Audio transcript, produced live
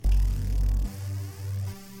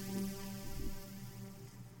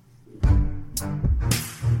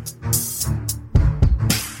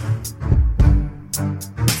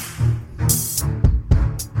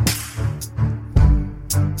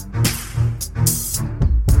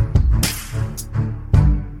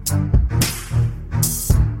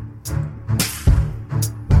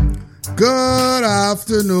Good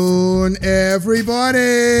afternoon,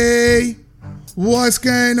 everybody. What's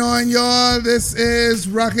going on, y'all? This is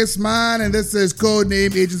Ruckus Man, and this is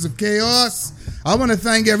Codename Agents of Chaos. I want to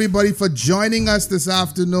thank everybody for joining us this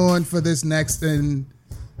afternoon for this next in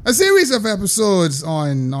a series of episodes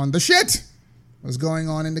on the shit. What's going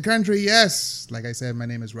on in the country? Yes, like I said, my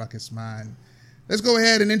name is Ruckus Man. Let's go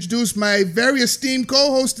ahead and introduce my very esteemed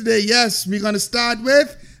co-host today. Yes, we're going to start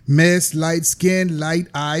with Miss Light Skin, Light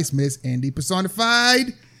Eyes, Miss Indy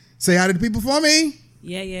Personified. Say hi to the people for me.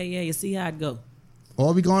 Yeah. You see how it go.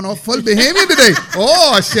 Oh, we going off full Bahamian today.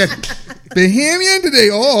 Oh, shit. Bahamian today.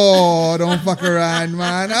 Oh, don't fuck around,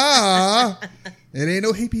 man. It ain't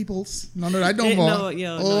no hey peoples. None of that no more.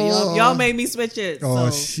 Y'all made me switch it. Oh,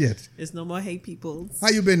 so shit. It's no more hey peoples. How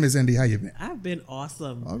you been, Miss Indy? How you been? I've been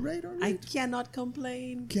awesome. All right. I cannot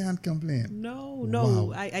complain. Can't complain. No.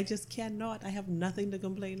 Wow. I just cannot. I have nothing to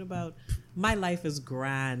complain about. My life is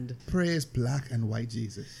grand. Praise black and white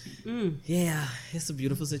Jesus. Yeah, it's a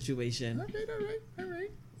beautiful situation. All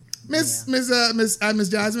right. Miss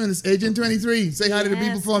Jasmine, it's Agent 23. Say hi to the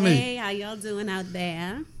people for me. Hey, how y'all doing out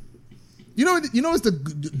there? You know what's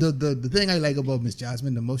the thing I like about Miss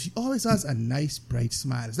Jasmine the most? She always has a nice, bright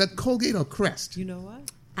smile. Is that Colgate or Crest? You know what?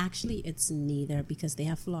 Actually, it's neither because they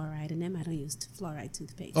have fluoride in them. I don't use fluoride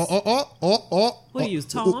toothpaste. What do you use,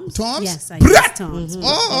 Tom's? Tom's? Yes, I use Tom's.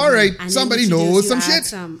 Oh, all right. And somebody then knows you some add shit.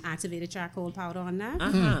 Some activated charcoal powder on that.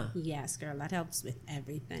 Uh-huh. Yes, girl, that helps with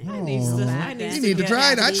everything. I need to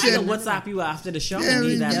try that shit. I can WhatsApp you after the show. Yeah, I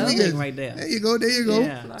need that thing right there. There you go.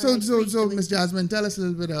 Yeah. So, Miss Jasmine, tell us a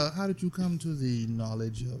little bit. How did you come to the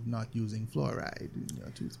knowledge of not using fluoride in your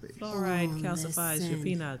toothpaste? Fluoride calcifies your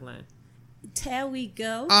penile gland. There we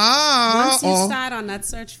go. Once you start on that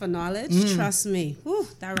search for knowledge, trust me,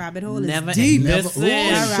 that rabbit hole is deep.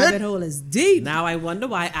 That rabbit hole is deep. Now I wonder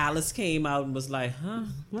why Alice came out and was like,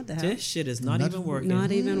 what the hell? This shit is not even working.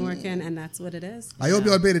 Not even working, and that's what it is. I hope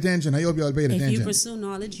y'all paid attention. If you pursue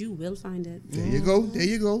knowledge, you will find it. There you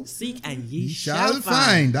go. Seek and ye shall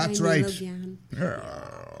find. That's right.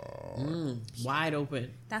 Wide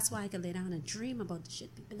open. That's why I can lay down and dream about the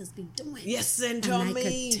shit people just be doing. Yes, and I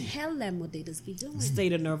could tell them what they just be doing.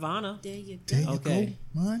 State of nirvana. There you go. Okay,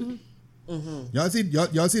 man. Y'all see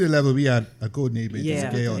the level we at a Codename Agents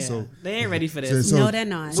of Chaos. So they ain't ready for this. No, they're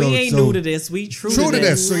not. We ain't new to this. We true to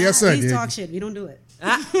this. So yes, sir. Please talk shit. We don't do it.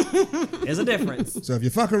 There's a difference. So if you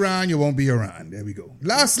fuck around, you won't be around. There we go.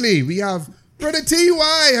 Lastly, we have Brother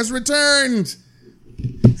TY has returned.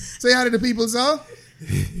 Say hi to the people, sir.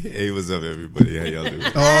 Hey, what's up, everybody? How y'all doing?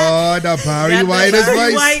 Oh, the Barry White is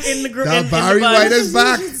voice. White in the group. The Barry White is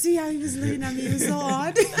back. See how he was looking at me? It was so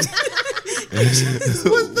odd.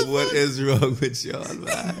 What is wrong with y'all,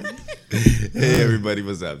 man? Hey, everybody,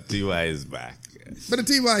 what's up? TY is back. But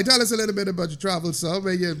TY, tell us a little bit about your travel, sir.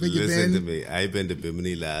 Where you been? Listen to me. I've been to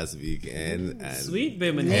Bimini last weekend. And sweet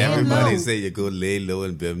Bimini. Everybody say you go lay low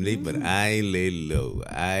in Bimini, but I ain't lay low.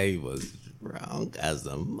 I was drunk as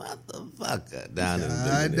a motherfucker down in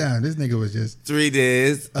Bimini. Damn, this nigga was just 3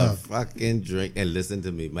 days of fucking drink. And listen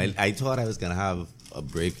to me. I thought I was going to have a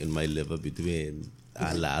break in my liver between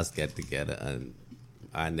our last get-together and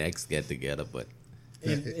our next get-together, but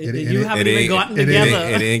you haven't even gotten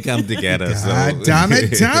together. It ain't come together. So. God damn it.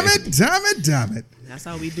 That's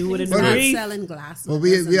how we do it in the We're street. selling glasses. Well,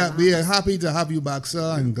 we are happy to have you back,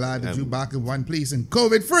 sir, and glad that you're back in one place and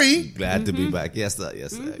COVID-free. Glad to be back. Yes, sir.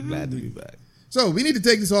 Glad to be back. So we need to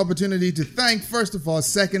take this opportunity to thank, first of all,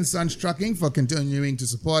 Second Sons Trucking for continuing to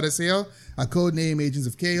support us here at Codename Agents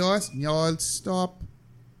of Chaos. Y'all stop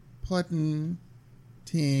putting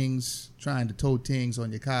trying to tote things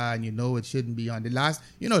on your car, and you know it shouldn't be on.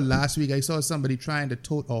 Last week I saw somebody trying to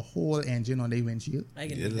tote a whole engine on their windshield. I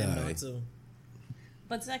can do that too.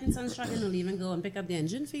 But Second Son's Trucking will even go and pick up the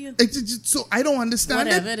engine for you. So I don't understand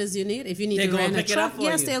Whatever it is you need. If you need to rent a truck,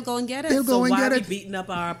 yes, they'll go and get it. Why are we beating up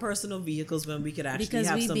our personal vehicles when we could actually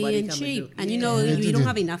have somebody come cheap. and do it? And you know, you don't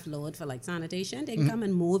have enough load for like sanitation. They can come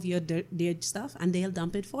and move their stuff and they'll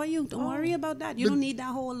dump it for you. Don't worry about that. You don't need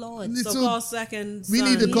that whole load. So call Second Son. We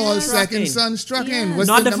need to call Second Sons Trucking. Yeah.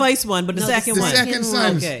 Not the first one, but the second one. The Second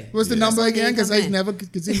Sons. Okay. What's the number again? Because I never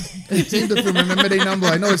seem to remember their number.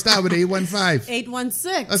 I know it starts with 815. 816.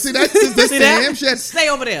 See that? The same shit. Stay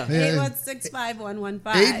over there. 816-5115.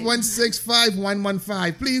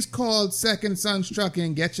 816-5115. Please call Second Sons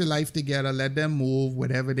Trucking. Get your life together. Let them move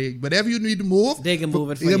whatever you need to move. They can move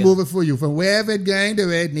it for you. They can move it for you from wherever it's going to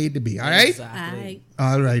where it need to be. All right? Exactly.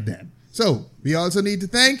 All right then. So we also need to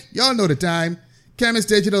thank, y'all know the time, Chemist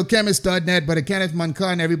Digital, Chemist.net, Brother Kenneth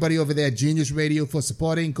Muncar and everybody over there at Genius Radio for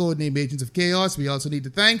supporting Codename Agents of Chaos. We also need to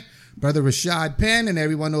thank Brother Rashad Penn and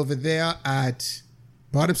everyone over there at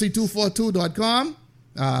BottomC242.com.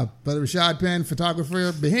 Brother Rashad Penn,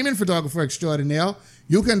 photographer, Bahamian photographer extraordinaire.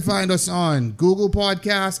 You can find us on Google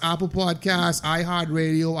Podcasts, Apple Podcasts,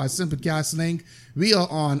 iHeartRadio, our Simplecast link. We are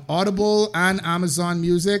on Audible and Amazon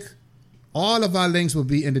Music. All of our links will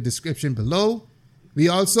be in the description below. We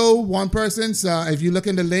also, one person's, if you look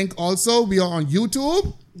in the link also, we are on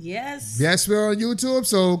YouTube. Yes. Yes, we're on YouTube.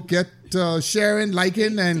 So get sharing,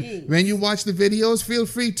 liking, and when you watch the videos, feel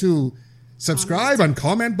free to subscribe and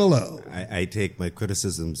comment below. I take my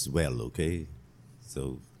criticisms well, okay?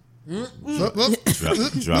 So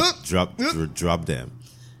drop them.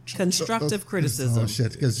 Constructive criticism. Oh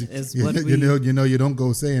shit! Because you don't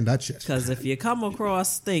go saying that shit. Because if you come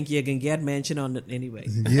across stink, you can get mentioned on it anyway.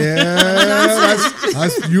 Yeah,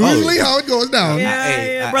 that's usually how it goes down.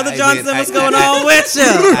 Yeah, Brother Johnson, what's going on with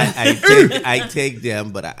you? I take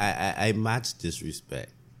them, but I match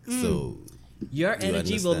disrespect. So your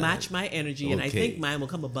energy will match my energy, and I think mine will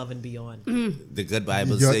come above and beyond. The good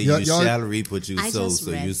Bible says you shall reap what you sow.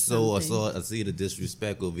 So you sow a seed of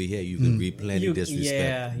disrespect over here, you can reap plenty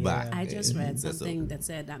disrespect back. I just read something that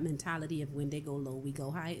said that mentality of when they go low, we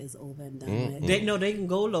go high is over and done with. They can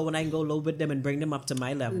go low, and I can go low with them and bring them up to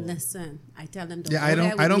my level. Listen, I tell them, I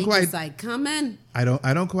don't quite. Like, come in. I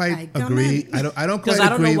don't quite agree. I don't quite because I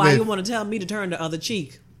don't know why you want to tell me to turn the other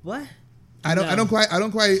cheek. What? I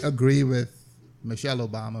don't quite agree with Michelle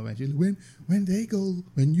Obama when they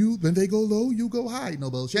go low, you go high. No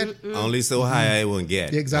bullshit. Only so high I won't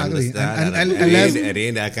get. Exactly. It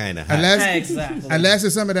ain't that kind of high. Unless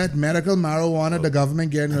it's some of that medical marijuana the government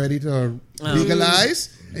getting ready to legalize.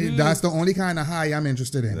 That's the only kind of high I'm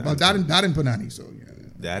interested in. Well, that in Panani, so yeah.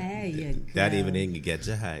 That even ain't get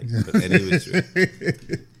you high. But anyway,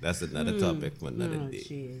 that's another topic for another day.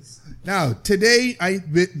 Geez. Now, today,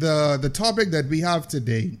 the topic that we have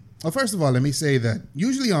today. Well, first of all, let me say that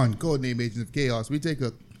usually on Codename Agents of Chaos, we take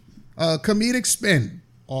a comedic spin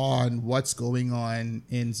on what's going on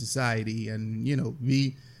in society. And,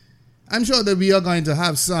 I'm sure that we are going to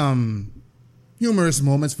have some humorous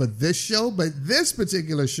moments for this show. But this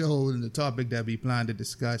particular show and the topic that we plan to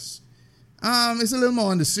discuss is a little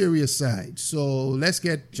more on the serious side. So let's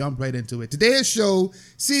jump right into it. Today's show,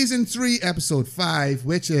 Season 3, Episode 5,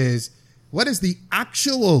 which is, what is the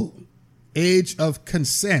actual age of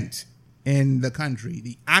consent in the country?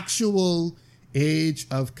 The actual age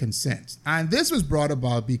of consent. And this was brought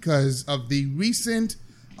about because of the recent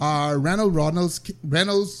Reynolds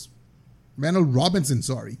Robinson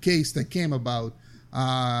case that came about.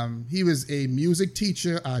 He was a music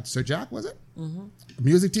teacher at Sir Jack, was it? Mm-hmm.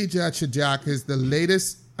 Music teacher at Sir Jack is the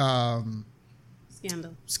latest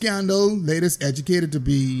Scandal, latest educated to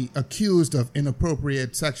be accused of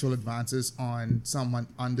inappropriate sexual advances on someone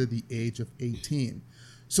under the age of 18.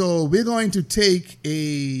 So we're going to take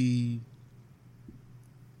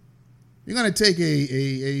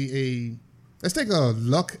let's take a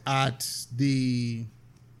look at an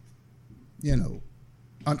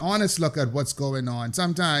honest look at what's going on.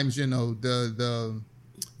 Sometimes, the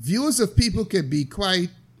views of people can be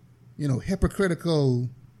quite,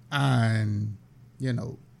 hypocritical and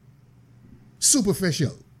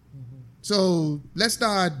superficial. Mm-hmm. So let's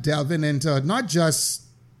start delving into not just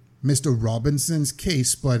Mr. Robinson's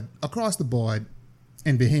case, but across the board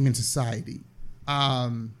in Bahamian society.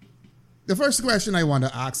 The first question I want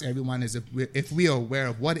to ask everyone is if we are aware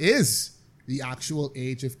of what is the actual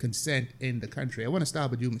age of consent in the country. I want to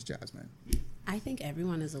start with you, Ms. Jasmine. I think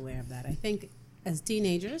everyone is aware of that. I think as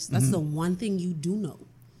teenagers, that's the one thing you do know.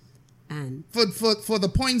 And for the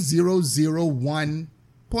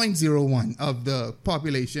 0.01 of the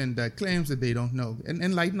population that claims that they don't know, and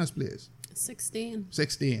enlighten us, please. 16.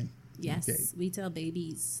 Yes, okay. We tell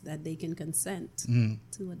babies that they can consent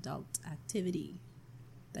to adult activity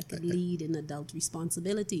that could lead in adult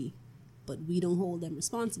responsibility, but we don't hold them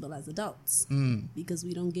responsible as adults because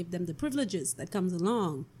we don't give them the privileges that comes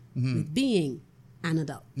along with being an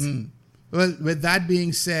adult. Well, with that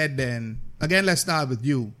being said, then again, let's start with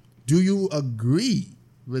you. Do you agree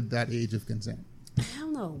with that age of consent? Hell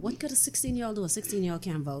no. What could a 16-year-old do? A 16-year-old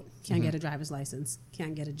can't vote, can't get a driver's license,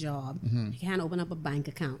 can't get a job, can't open up a bank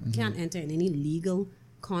account, can't enter in any legal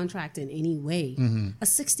contract in any way. A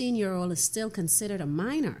 16-year-old is still considered a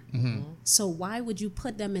minor. So why would you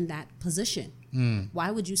put them in that position?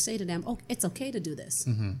 Why would you say to them, oh, it's okay to do this?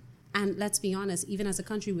 And let's be honest, even as a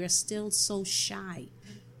country, we're still so shy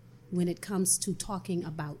when it comes to talking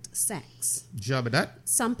about sex.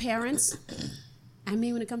 Some parents,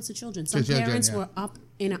 when it comes to children, some parents were up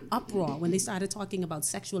in an uproar when they started talking about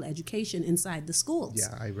sexual education inside the schools.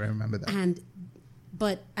 Yeah, I remember that. And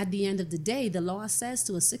But at the end of the day, the law says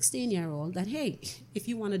to a 16-year-old that, hey, if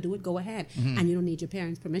you want to do it, go ahead. And you don't need your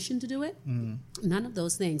parents' permission to do it. None of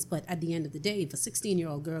those things. But at the end of the day, if a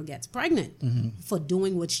 16-year-old girl gets pregnant for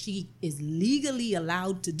doing what she is legally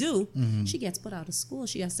allowed to do, she gets put out of school.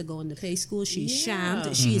 She has to go into pay school. She's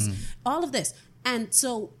shammed. She's all of this. And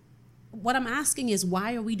so what I'm asking is,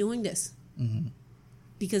 why are we doing this?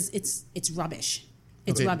 Because it's rubbish.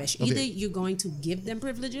 It's rubbish. Either you're going to give them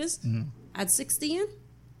privileges at 16,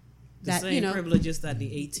 the same privileges that the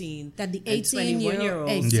 18 and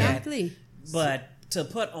 21-year-olds exactly. But to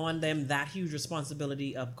put on them that huge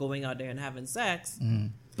responsibility of going out there and having sex,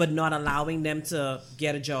 but not allowing them to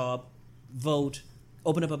get a job, vote,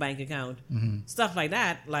 open up a bank account, stuff like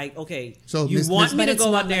that. Like, okay, so you want me to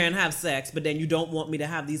go out there and have sex, but then you don't want me to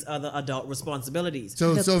have these other adult responsibilities.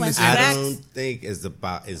 So I don't think it's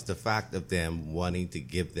the fact of them wanting to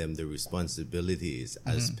give them the responsibilities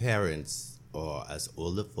as parents or as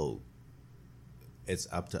older folk. It's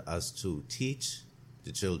up to us to teach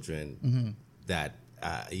the children that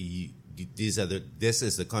this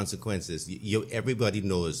is the consequences. Everybody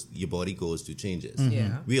knows your body goes through changes.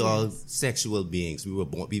 We all sexual beings.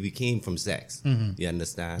 We became from sex. You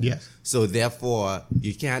understand? Yes. So therefore,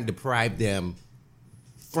 you can't deprive them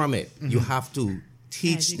from it. You have to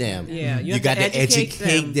teach them. You got to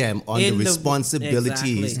educate them on the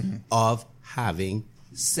responsibilities of having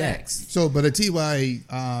sex. So, but TY,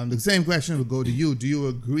 the same question will go to you. Do you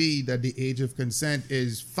agree that the age of consent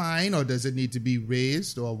is fine, or does it need to be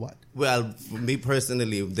raised, or what? Well, for me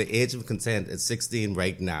personally, the age of consent is 16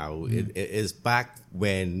 right now. It is back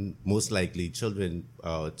when most likely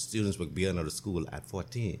students were being out of school at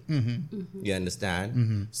 14. You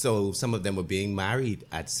understand? So some of them were being married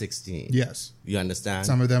at 16. Yes. You understand?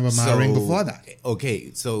 Some of them were marrying before that.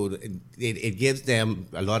 Okay, so it gives them,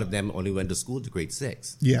 a lot of them only went to school to grade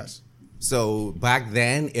 6. Yes. So back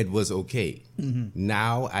then it was okay.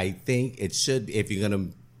 Now I think it should, if you're going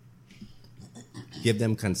to give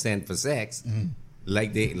them consent for sex,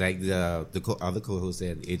 like the other co-host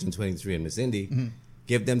said, Agent 23 and Miss Indy,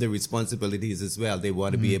 give them the responsibilities as well. They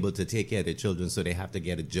want to be able to take care of their children, so they have to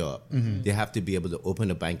get a job. They have to be able to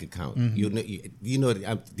open a bank account. You know,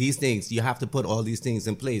 these things, you have to put all these things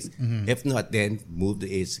in place. If not, then move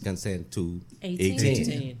the age to consent to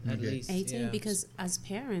 18 at least. 18, because as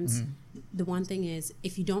parents, the one thing is,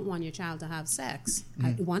 if you don't want your child to have sex,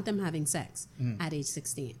 you want them having sex at age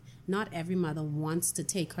 16. Not every mother wants to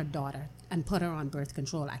take her daughter and put her on birth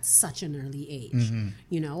control at such an early age,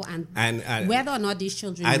 you know, and whether or not these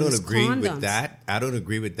children I don't use agree condoms. with that. I don't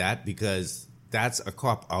agree with that, because that's a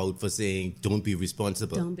cop out for saying don't be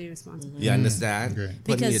responsible. Don't be responsible. You understand? Okay.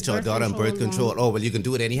 Putting Because your daughter on birth control. won't- Oh, well, you can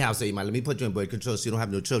do it anyhow. So let me put you on birth control so you don't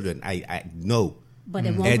have no children. I no. But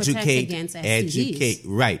it won't protect against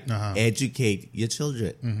STDs. Educate your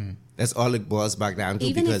children. That's all it boils back down to.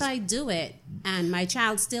 Even because if I do it and my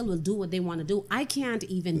child still will do what they want to do, I can't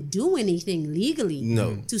even do anything legally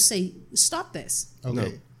to say, stop this. Okay.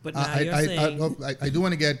 No. But now you're saying... I do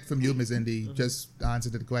want to get from you, Ms. Indy, just answer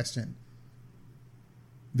to the question.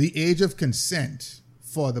 The age of consent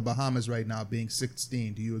for the Bahamas right now being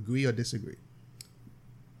 16, do you agree or disagree?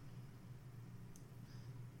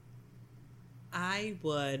 I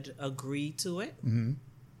would agree to it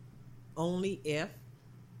only if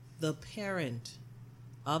the parent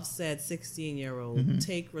of said 16-year-old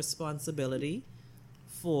take responsibility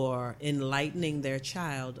for enlightening their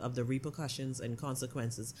child of the repercussions and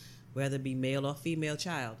consequences, whether it be male or female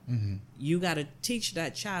child. You got to teach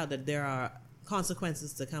that child that there are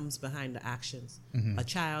consequences that comes behind the actions, a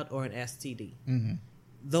child or an STD.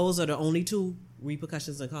 Those are the only two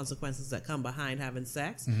repercussions and consequences that come behind having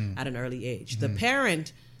sex at an early age. The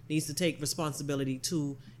parent needs to take responsibility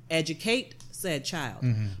to educate said child.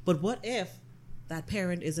 But what if that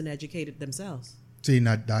parent isn't educated themselves? See,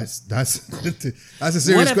 now that's a serious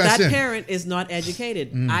question. What if that parent is not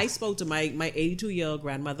educated? I spoke to my 82-year-old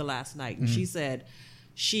grandmother last night, and she said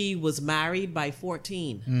she was married by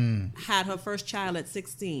 14, had her first child at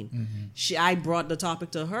 16. I brought the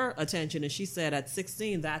topic to her attention, and she said at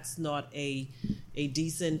 16, that's not a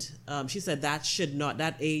decent. She said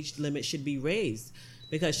that age limit should be raised,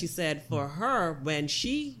 because she said for her, when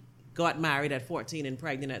she got married at 14 and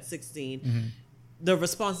pregnant at 16, the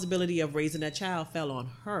responsibility of raising that child fell on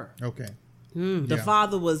her. Okay. The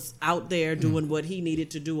father was out there doing what he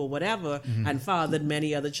needed to do or whatever, and fathered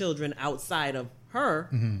many other children outside of her,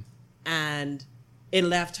 and it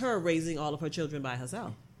left her raising all of her children by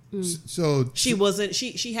herself. So she wasn't.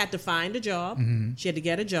 She had to find a job. She had to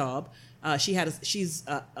get a job. She's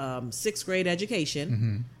a sixth grade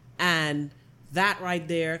education, and that right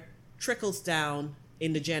there trickles down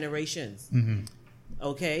in the generations.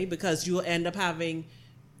 Okay, because you'll end up having,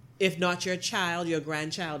 if not your child, your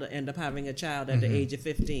grandchild will end up having a child at the age of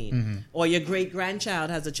 15. Or your great-grandchild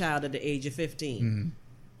has a child at the age of 15.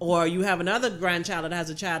 Or you have another grandchild that has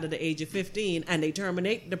a child at the age of 15 and they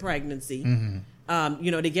terminate the pregnancy.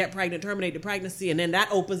 They get pregnant, terminate the pregnancy, and then that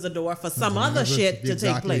opens the door for some other shit to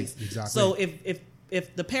take place. Exactly. So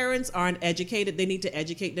if the parents aren't educated, they need to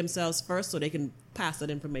educate themselves first so they can pass that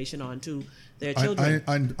information on to their children.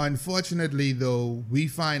 Unfortunately, though, we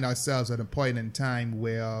find ourselves at a point in time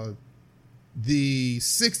where the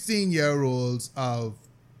 16-year-olds of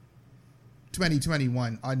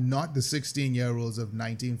 2021 are not the 16-year-olds of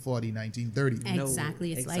 1940, 1930.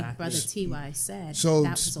 Exactly. It's like Brother T.Y. said. So,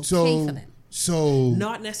 that was okay for them. So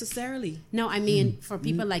not necessarily. No, I mean for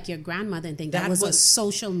people like your grandmother and things, that was a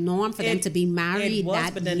social norm for them to be married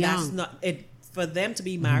that young. That's not it. For them to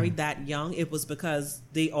be married that young, it was because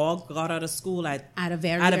they all got out of school at a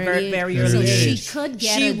very early age. She could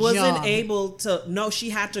get she a wasn't job. able to. No, she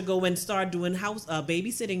had to go and start doing house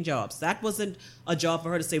babysitting jobs. That wasn't a job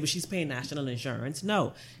for her to say, well, she's paying national insurance.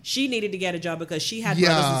 No, she needed to get a job because she had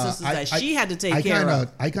brothers and sisters that she had to take care of.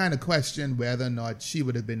 I kind of question whether or not she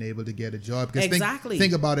would have been able to get a job. Because exactly.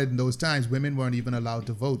 Think about it. In those times, women weren't even allowed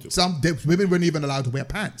to vote. Women weren't even allowed to wear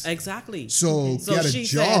pants. Exactly. So get a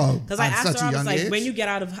job because I asked her, I was like, age? when you get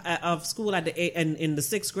out of school at in the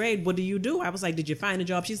 6th grade, what do you do? I was like, did you find a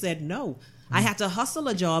job? She said, no. I had to hustle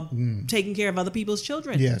a job taking care of other people's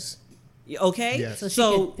children. Yes. Okay? Yes. So she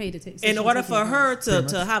could pay to take. In order for her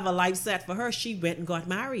to have a life set for her, she went and got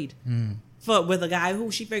married with a guy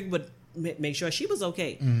who she figured would make sure she was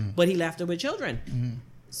okay. But he left her with children.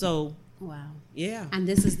 So, wow. Yeah. And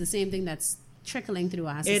this is the same thing that's trickling through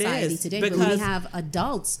our society today. But we have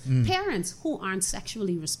adults, parents who aren't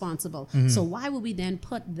sexually responsible. So why would we then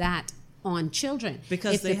put that on children?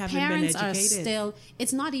 Because if they the haven't parents been educated. are still,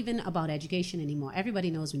 it's not even about education anymore.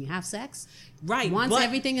 Everybody knows when you have sex, right? Once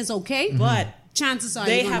everything is okay, but chances are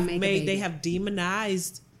they you're have make a baby. They have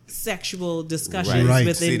demonized sexual discussions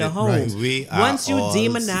within the home. We Once you all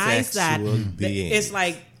demonize that, beings. it's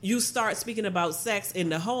like you start speaking about sex in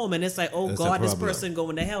the home, and it's like, oh, God, this person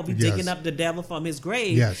going to hell, be digging up the devil from his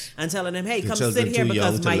grave and telling him, hey, come sit here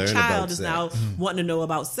because my child is now wanting to know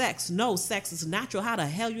about sex. No, sex is natural. How the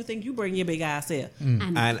hell you think you bring your big ass here?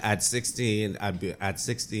 And at 16,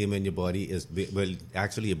 when your body is,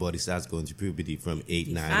 actually your body starts going to puberty from 8,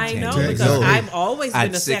 9, 10. I know, because I've always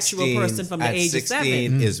been a sexual person from the age of 7. At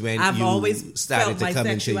 16 is when I've you always started felt to come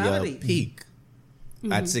my into your sexuality. peak.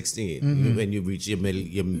 At 16, when you reach your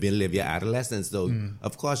middle of your adolescence, though,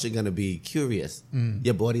 of course you're going to be curious.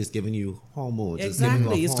 Your body is giving you hormones.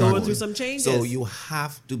 Exactly. It's going through some changes. So you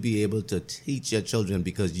have to be able to teach your children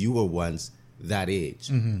because you were once that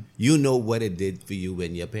age. You know what it did for you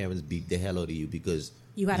when your parents beat the hell out of you because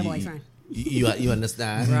you had a boyfriend. You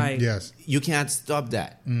understand? Right. Yes. You can't stop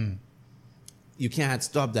that. You can't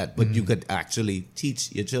stop that, but you could actually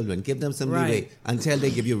teach your children, give them some leeway until they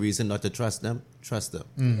give you a reason not to trust them. Trust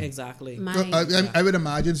them. Exactly. I would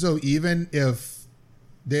imagine so. Even if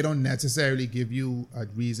they don't necessarily give you a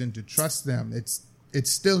reason to trust them, it's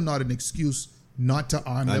still not an excuse not to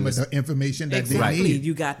arm them with the information that they need.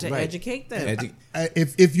 You got to educate them.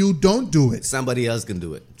 If you don't do it, somebody else can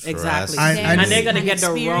do it. Exactly. And they're going to get the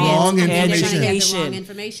wrong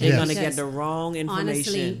information. They're going to get the wrong information.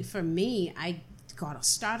 Honestly, for me, I got a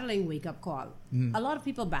startling wake-up call. A lot of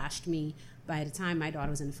people bashed me. By the time my daughter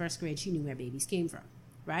was in the 1st grade, she knew where babies came from,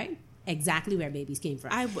 right? Exactly where babies came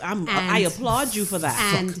from. I applaud you for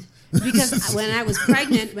that. And because when I was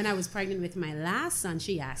pregnant with my last son,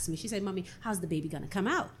 she asked me, she said, Mommy, how's the baby going to come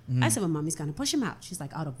out? I said, well, Mommy's going to push him out. She's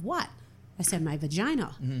like, out of what? I said, my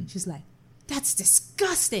vagina. She's like, that's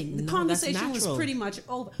disgusting. The conversation was pretty much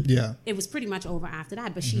over. Yeah. It was pretty much over after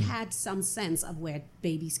that, but she had some sense of where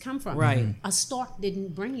babies come from. Right. A stork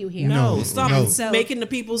didn't bring you here. No, stop So making the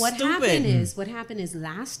people stupid. What happened is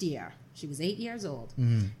last year, she was 8 years old,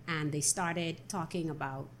 and they started talking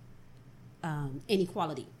about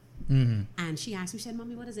inequality. And she asked me, she said,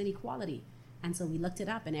 Mommy, what is inequality? And so we looked it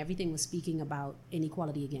up, and everything was speaking about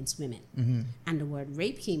inequality against women. And the word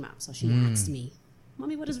rape came up. So she asked me,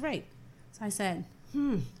 Mommy, what is rape? So I said,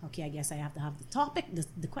 okay, I guess I have to have the topic,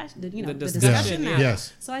 the question, the discussion now.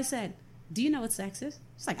 Yes. So I said, do you know what sex is?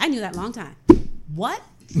 She's like, I knew that a long time. What?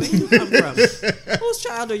 Where do you come from? Whose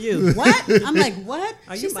child are you? What? I'm like, what?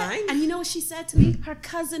 Are you mine? And you know what she said to me? Her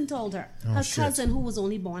cousin told her. Her cousin, who was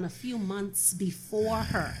only born a few months before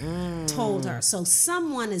her, told her. So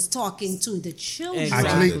someone is talking to the children.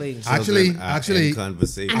 Actually,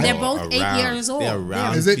 conversation. And they're both 8 years old. They're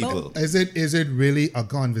around is it people. is it really a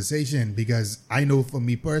conversation? Because I know for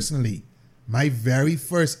me personally, my very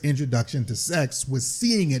first introduction to sex was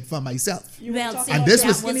seeing it for myself. Well, see, And this that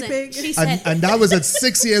was- Guinea pig? She said, And that was at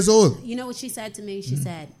 6 years old. you know what she said to me? She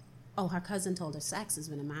said, oh, her cousin told her sex is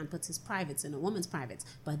when a man puts his privates in a woman's privates.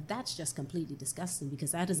 But that's just completely disgusting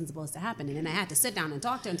because that isn't supposed to happen. And then I had to sit down and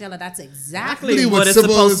talk to her and tell her that's exactly Really what what's is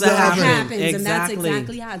supposed to supposed to what happen. happens. And that's Exactly.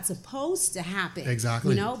 exactly how it's supposed to happen.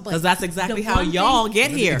 Exactly. You know, but Because that's exactly the how one y'all thing-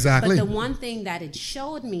 get here. Exactly. But the one thing that it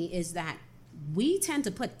showed me is that we tend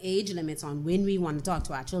to put age limits on when we want to talk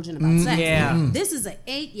to our children about sex. Yeah. This is an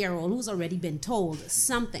 8-year-old who's already been told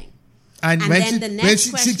something. And, And when then she, the when next she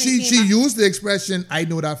question she came up- used the expression, I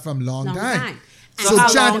know that from long time. So how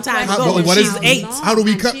Chad, long time how- ago? When what she's is- 8. How do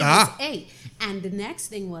we cut? She was 8. And the next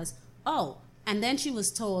thing was, oh, and then she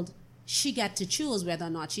was told she got to choose whether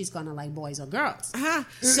or not she's going to like boys or girls. Uh-huh.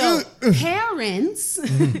 So parents,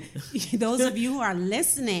 those of you who are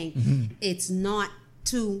listening, it's not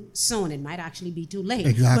too soon. It might actually be too late.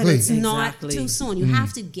 Exactly. But it's not Exactly. too soon. You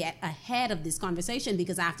have to get ahead of this conversation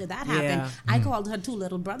because after that happened, Yeah. I called her 2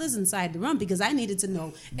 little brothers inside the room because I needed to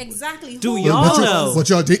know exactly Do who y'all was know?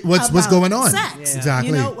 what's about going on? sex. Yeah.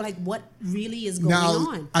 Exactly. You know, like what really is going Now,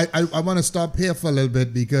 on. I want to stop here for a little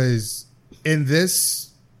bit because in this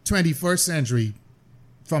 21st century,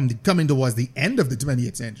 coming towards the end of the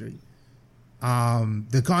 20th century,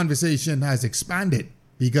 the conversation has expanded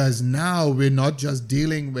because now we're not just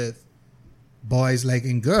dealing with boys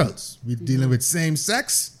liking girls. We're dealing with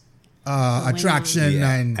same-sex attraction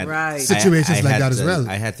Yeah. and Right. situations I like had that as to- well.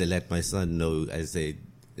 I had to let my son know. I said,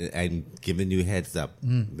 I'm giving you heads up.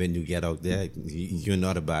 When you get out there, you're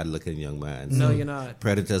not a bad-looking young man. No, So you're not.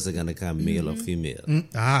 Predators are gonna come male or female. You You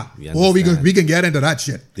we understand? can get into that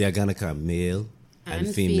shit. They're gonna come male and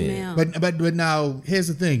And female. female. But now here's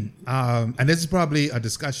the thing, and this is probably a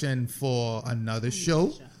discussion for another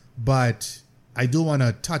show, but I do want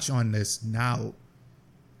to touch on this now.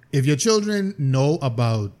 If your children know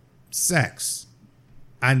about sex,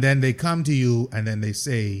 and then they come to you and then they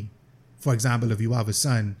say, for example, if you have a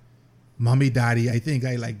son, mommy, daddy, I think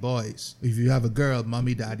I like boys. If you have a girl,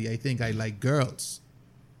 mommy, daddy, I think I like girls.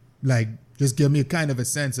 Like, just give me a kind of a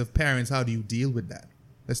sense of parents. How do you deal with that?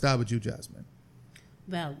 Let's start with you, Jasmine.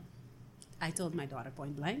 Well, I told my daughter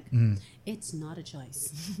point blank, it's not a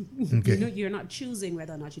choice. Okay. You're not choosing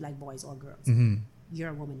whether or not you like boys or girls. You're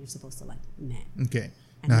a woman. You're supposed to like men. Okay.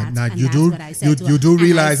 And Now, that's- now and you that's do what I said to her. you do And I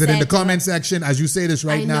realize that in said the to her- comment section, as you say this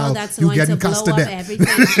right I know now, that's you're going getting to cussed blow to up death.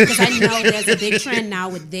 everything because I know there's a big trend now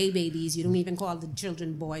with they babies. You don't even call the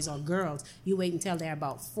children boys or girls. You wait until they're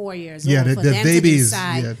about 4 years Yeah, old the for them babies. to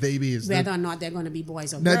decide Yeah, babies. whether or not they're going to be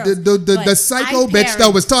boys or Now, girls. the But psycho I bitch that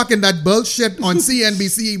parent- was talking that bullshit on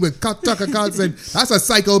CNBC with Tucker Carlson, that's a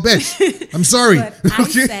psycho bitch. I'm sorry. But I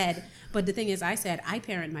Okay? said, but the thing is, I said, I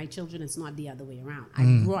parent my children. It's not the other way around.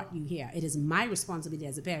 I brought you here. It is my responsibility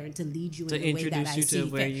as a parent to lead you To in the way that introduce I you to see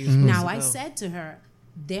where fit. you're supposed Now, to I go. said to her,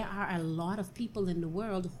 there are a lot of people in the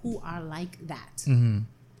world who are like that.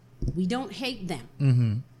 We don't hate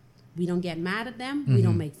them. We don't get mad at them. We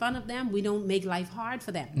don't make fun of them. We don't make life hard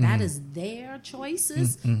for them. That is their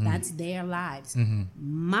choices. That's their lives.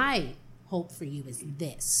 My hope for you is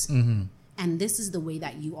this. And this is the way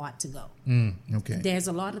that you ought to go. Okay. There's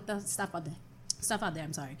a lot of stuff out there,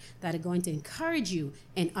 that are going to encourage you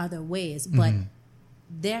in other ways, but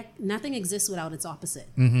nothing exists without its opposite.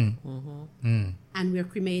 And we're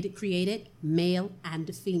created male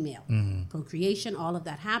and female. Procreation, all of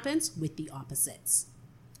that happens with the opposites.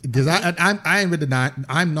 Because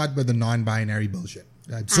I'm not with the non-binary bullshit.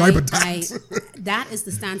 Sorry, but that is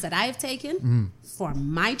the stance that I have taken for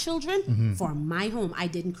my children, for my home. I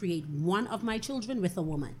didn't create one of my children with a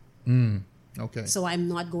woman. okay. So I'm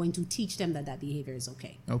not going to teach them that behavior is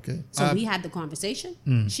okay. Okay. So we had the conversation.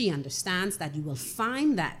 She understands that you will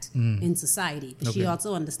find that in society. But she Okay.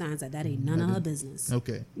 also understands that ain't none of her business.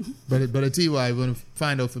 Okay. But I tell you what, I want to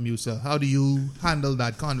find out from you, sir. How do you handle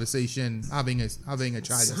that conversation having a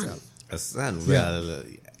child yourself? A son. Well,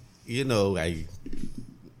 I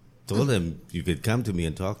told him you could come to me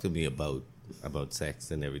and talk to me about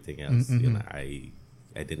sex and everything else. I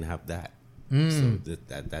didn't have that, so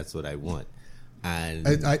that's what I want. And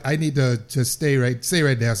I need to say right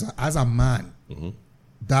there, so as a man,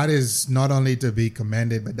 that is not only to be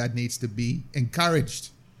commended, but that needs to be encouraged,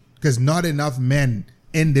 because not enough men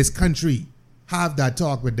in this country have that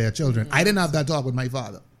talk with their children. I didn't have that talk with my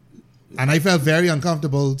father, and I felt very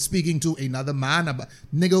uncomfortable speaking to another man about,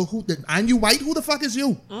 nigga, and you white? Who the fuck is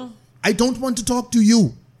you? I don't want to talk to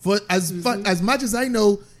you. For as much as I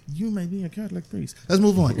know, you may be a Catholic priest. Let's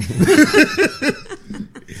move on.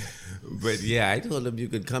 But yeah, I told him you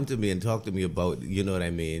could come to me and talk to me about, you know what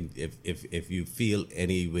I mean. If you feel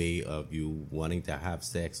any way of you wanting to have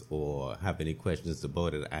sex or have any questions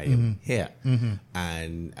about it, I am here.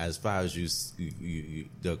 And as far as you,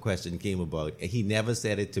 the question came about, he never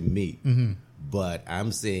said it to me, but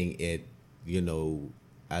I'm saying it. You know,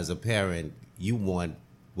 as a parent, you want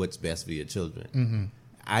what's best for your children.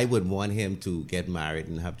 I would want him to get married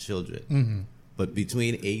and have children, but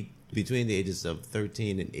between the ages of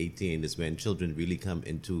 13 and 18 is when children really come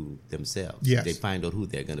into themselves. Yes. They find out who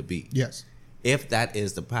they're going to be. Yes. If that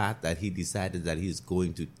is the path that he decided that he's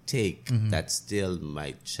going to take, that's still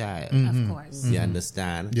my child. Of course. You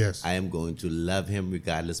understand? Yes. I am going to love him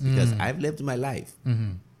regardless because I've lived my life.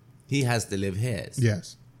 He has to live his.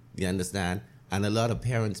 Yes. You understand? And a lot of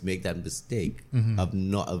parents make that mistake of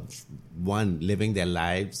living their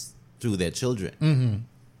lives through their children.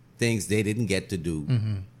 Things they didn't get to do,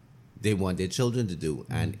 they want their children to do,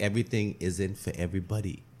 and everything isn't for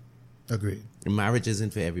everybody. Agreed. Marriage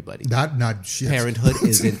isn't for everybody. Not shit. Parenthood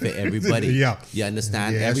isn't for everybody. Yeah. You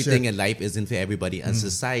understand? Yeah, Everything shit. in life isn't for everybody, and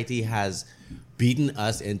society has beaten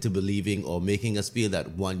us into believing or making us feel that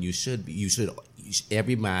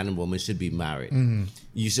every man and woman should be married.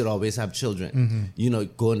 You should always have children. You know,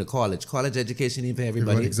 going to college. College education ain't for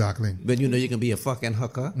everybody. Right, exactly. But you know, you can be a fucking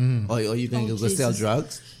hooker, or you can go Jesus. sell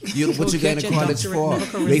drugs. What you Get going to your college for?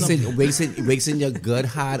 doctorate in Wasting your good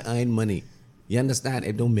hard-earned money. You understand?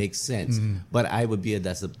 It don't make sense. But I would be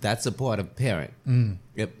that supportive parent,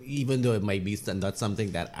 even though it might be not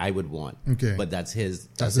something that I would want. Okay. But that's his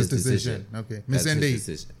decision. Okay, Miss That's Indy, his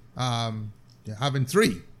decision. you're having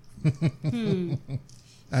 3,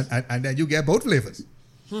 and then you get both flavors.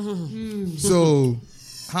 So,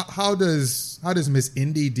 how does Miss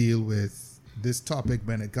Indy deal with this topic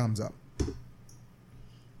when it comes up?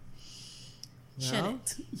 Should Well,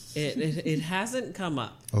 it? it hasn't come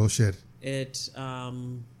up. Oh shit! It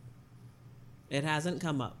hasn't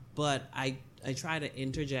come up, but I try to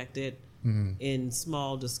interject it in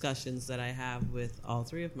small discussions that I have with all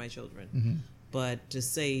 3 of my children. But to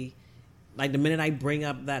say, like, the minute I bring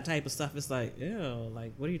up that type of stuff, it's like, ew,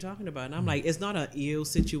 like, what are you talking about? And I'm like, it's not a ew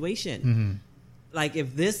situation. Like,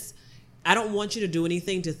 if this, I don't want you to do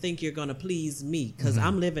anything to think you're going to please me, because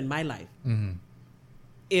I'm living my life.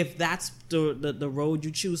 If that's the road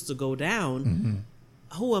you choose to go down,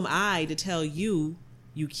 who am I to tell you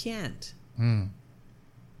you can't?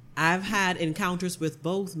 I've had encounters with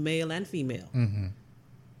both male and female.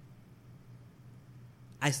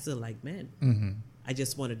 I still like men. I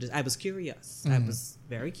just wanted to. I was curious. I was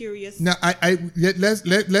very curious. Now,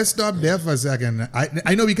 let's stop there for a second.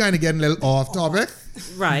 I know we kind of getting a little off topic,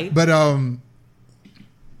 Right. but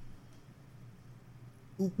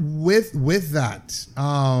with that,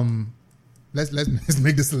 let's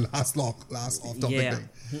make this the last off topic Yeah. thing.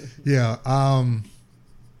 Yeah.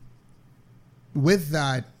 With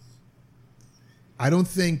that, I don't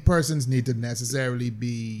think persons need to necessarily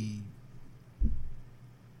be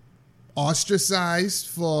ostracized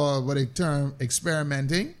for what they term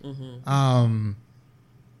experimenting.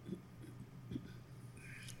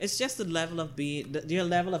 It's just the level of your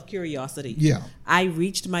level of curiosity. Yeah. I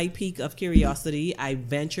reached my peak of curiosity. I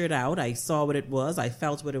ventured out. I saw what it was. I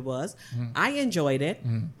felt what it was. I enjoyed it.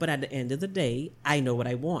 But at the end of the day, I know what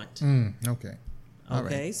I want. Okay. All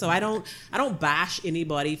Okay. right. So I don't bash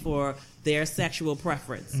anybody for their sexual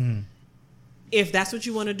preference. If that's what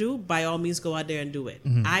you want to do, by all means go out there and do it.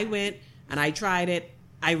 I went and I tried it.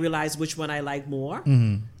 I realized which one I like more.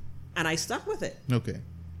 And I stuck with it. Okay.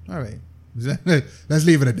 All right. Let's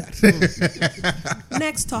leave it at that.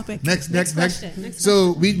 Next topic. Next question. Next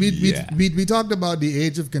So we talked about the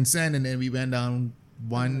age of consent, and then we went down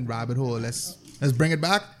one rabbit hole. Let's bring it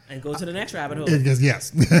back. And go to the next rabbit hole.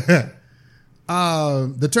 Yes.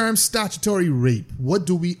 The term statutory rape. What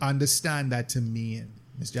do we understand that to mean,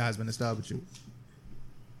 Ms. Jasmine? Let's start with you.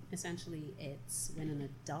 Essentially, it's when an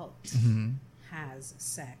adult has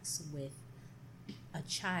sex with a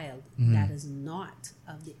child that is not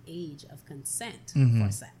of the age of consent for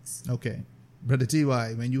sex. Okay, Brother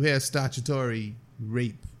T.Y., when you hear statutory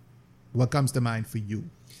rape, what comes to mind for you?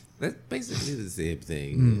 That's basically the same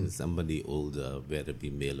thing. Somebody older, whether it be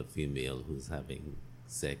male or female, who's having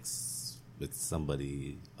sex with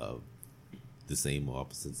somebody of the same or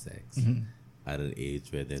opposite sex at an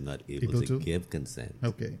age where they're not able to give consent.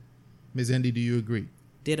 Okay. Ms. Indy, do you agree?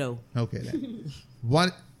 Ditto. Okay, then.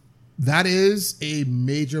 That is a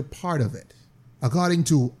major part of it. According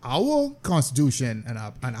to our Constitution and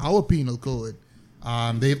our penal code,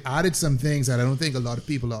 they've added some things that I don't think a lot of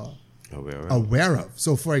people are aware of.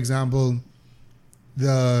 So, for example,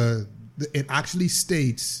 it actually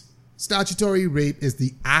states statutory rape is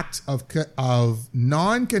the act of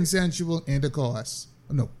non-consensual intercourse.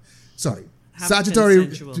 No, sorry. Statutory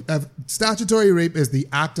rape is the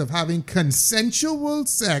act of having consensual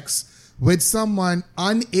sex with someone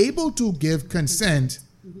unable to give consent,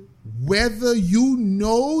 whether you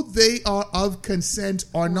know they are of consent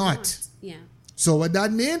or not. Yeah. So what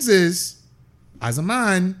that means is, as a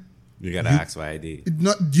man, You gotta ask for ID.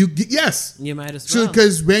 Yes. You might as well.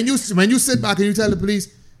 Because when you sit back and you tell the police,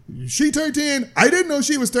 she 13, I didn't know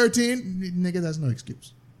she was 13, nigga, that's no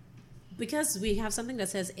excuse. Because we have something that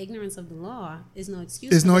says ignorance of the law is no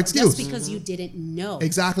excuse. Is no excuse. Just because you didn't know.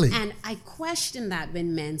 Exactly. And I question that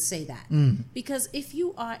when men say that. Because if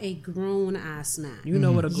you are a grown-ass man. you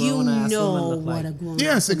know what a grown-ass woman look like. a grown-ass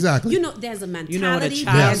Yes, woman. exactly. You know, there's a mentality, You know what a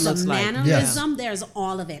child there's looks a like. mannerism, there's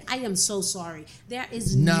all of it. I am so sorry. There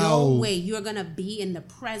is no way you're going to be in the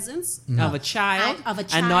presence Of a child, of a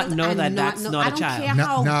and not know and that that's not a I don't child. care No,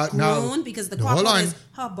 how no, no. grown, because the No, hold couple on. is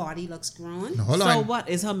her body looks grown. Now, hold So on. what?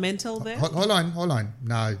 Is her mental there? Hold on.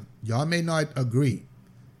 Now, y'all may not agree,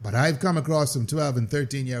 but I've come across some 12 and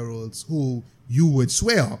 13-year-olds who you would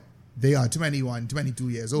swear they are 21, 22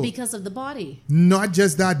 years old. Because of the body. Not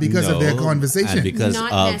just that, because of their No, conversation. and because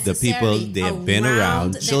Not of the people necessarily they've been around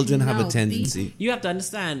around. that- Children have no, a tendency. You have to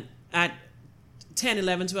understand, at 10,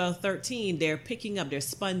 11, 12, 13, they're picking up, they're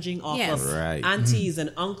sponging off Yes. of Right. aunties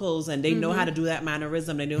and uncles, and they know how to do that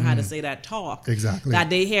mannerism. They know how to say that talk. Exactly. That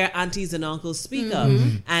they hear aunties and uncles speak of,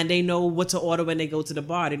 and they know what to order when they go to the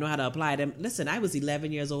bar. They know how to apply them. Listen, I was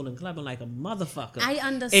 11 years old and clubbing like a motherfucker. I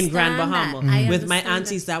understand in Grand that. Bahama I with my understand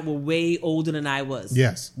aunties that were way older than I was.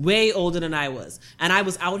 Yes. Way older than I was. And I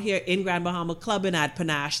was out here in Grand Bahama clubbing at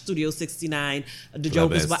Panache, Studio 69, the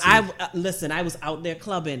Club Jokers. But SC. listen, I was out there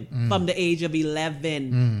clubbing from the age of 11.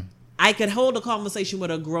 I could hold a conversation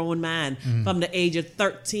with a grown man from the age of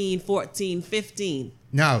 13, 14, 15.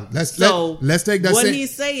 Now, let's take that what same...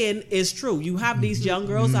 he's saying is true. You have these young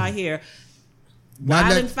girls out here. Now While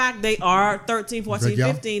let- in fact they are 13, 14, But,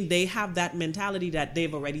 yeah. 15, they have that mentality that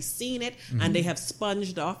they've already seen it and they have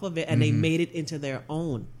sponged off of it and they made it into their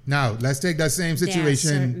own. Now, let's take that same There are situation.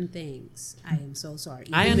 certain things. I am so sorry.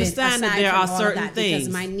 I Even understand that aside there from are all of certain that, things.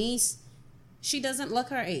 Because my niece, she doesn't look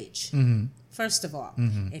her age. First of all,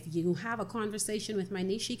 if you have a conversation with my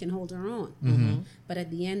niece, she can hold her own. But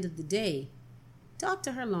at the end of the day, talk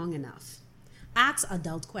to her long enough. Ask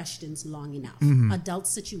adult questions long enough. Adult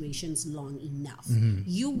situations long enough.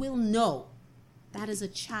 You will know that is a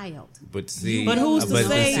child. But see, But who's to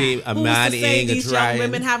say, see, a who's man to say ain't these trying. young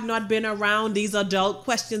women have not been around these adult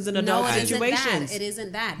questions and adult No, it isn't that. situations? It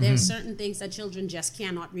isn't that. There's certain things that children just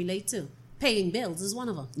cannot relate to. Paying bills is one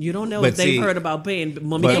of them. You don't know But if they've see- heard about paying,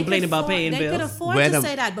 mommy but- complaining about paying They could bills. afford When to a-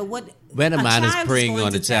 say that, but when a man is child preying going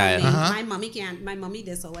on to a tell child- me, my mommy can't, my mommy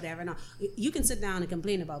this or whatever. No, you can sit down and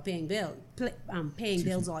complain about paying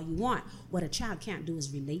bills all you want. What a child can't do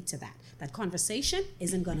is relate to that. That conversation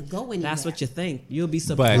isn't going to go anywhere. That's what you think. You'll be But-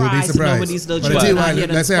 surprised, You'll be to know surprised. when these little But I tell children you out what, here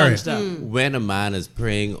done let's hear it. sponged up. When a man is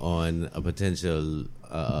preying on a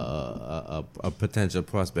potential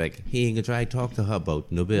prospect, he ain't gonna try to talk to her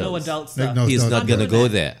about no bills. No adult stuff. No, He's no, not no. gonna go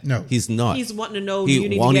there. No. He's not. He's wanting to know, He you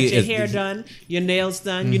need to wanted- get your hair done, your nails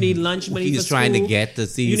done, you need lunch money He's for trying to school, get to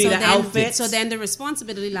see you need So an then, outfit. so then the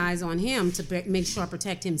responsibility lies on him to make sure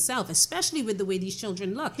protect himself, especially with the way these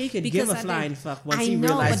children look. He could Because give a at flying the- fuck once I he know,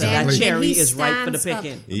 realizes but then that when cherry he is ripe for the stands up-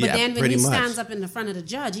 picking. But Yeah, then when pretty he much. stands up in the front of the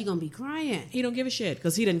judge, he gonna be crying. He don't give a shit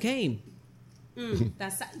because he didn't came.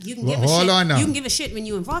 That's you can Well, give a hold shit. on now. You can give a shit when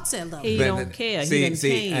you in Vauxhall though. He But- don't care. See, he didn't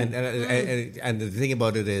came. and the thing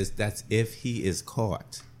about it is that's if he is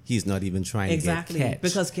caught, he's not even trying Exactly. to get catch.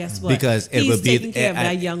 Because guess what? Because it He's would be taking care of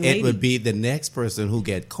that young lady. It would be the next person who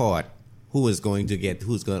get caught who is going to get if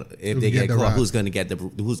they get get the caught rap. who's going to get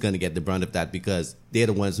the brunt of that because they're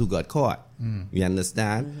the ones who got caught. You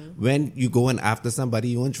understand? When you going after somebody,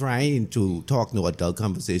 you ain't trying to talk no adult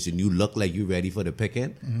conversation. You look like you ready for the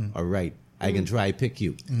picking. All right, I can try pick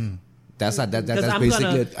you. That's I'm basically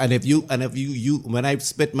gonna- it. And if you when I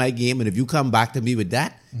spit my game and if you come back to me with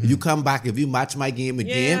that, if you match my game with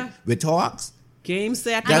Yeah. talks, Game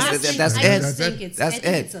set. That's match. it. I That's just it. think it's, That's I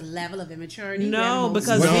think it. it's a level of immaturity. No, where most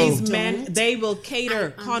because No. these don't. men, they will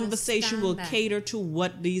cater. I Conversation will understand that. cater to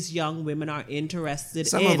what these young women are interested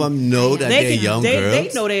some in. of them know that They they're can- young they- girls.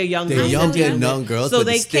 they know they're young They're girls. young, I know they're young girls. So but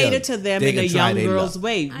they still, cater to them they in a can try young their girl's luck.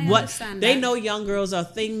 way. I What understand they that. know, young girls are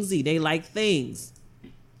thingsy. They like things.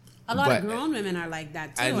 A lot But- of grown women are like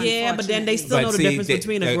that too. And- Yeah, but then they still But know the see, difference they-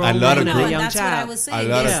 between a a grown lot of woman and a grown- young That's what I child. was A saying.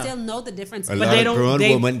 lot They of- still know the difference. A But lot they of don't- grown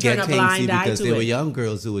they women turn get a blind thingsy eye because to they were it. young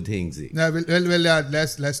girls who were thingsy. Now,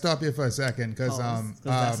 let's stop here for a second because Because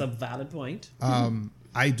that's a valid point.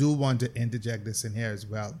 I do want to interject this in here as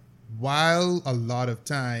well while a lot of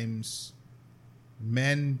times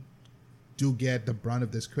men do get the brunt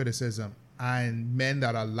of this criticism, and men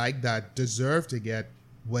that are like that deserve to get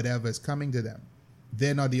whatever is coming to them,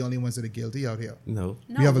 they're not the only ones that are guilty out here. No.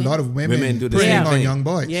 We have a lot of women do the preying same on thing. young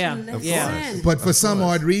boys. Yeah, Listen. yeah. But for some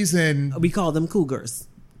odd reason, We call them cougars.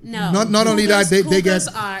 No. Not only that, they cougars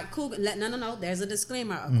get- are no. There's a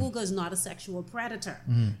disclaimer. A cougar is not a sexual predator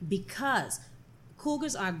because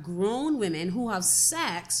cougars are grown women who have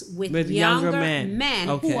sex with younger men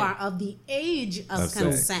Okay. who are of the age of Of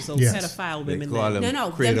consent. So Yes. pedophile They women. call then. them No,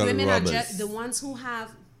 the cradle women are robbers. just the ones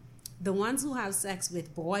who have sex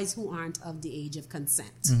with boys who aren't of the age of consent.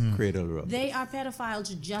 Cradle robbers. They are pedophiles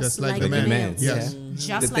just Just like like the the men. males. Yes. Just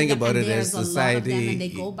The like thing them. about And it is there's a lot of them, society- and they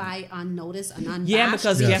go by unnoticed and unabashed. Yeah,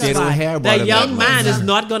 because Yeah. guess They don't what? hear about The it young that man much. is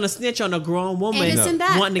not going to snitch on a grown woman It isn't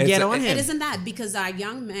that. wanting to get It's a- on him. It isn't that because our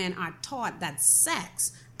young men are taught that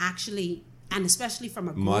sex actually, and especially from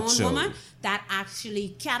a grown Macho. woman, that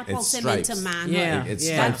actually catapults It him into stripes. manhood. Yeah. It's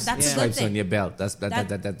Yeah. stripes, That's a good stripes thing. on your belt. That's But not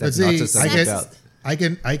see, just on your belt. I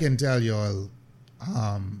can tell y'all,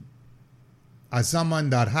 as someone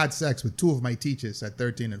that had sex with two of my teachers at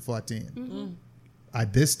 13 and 14,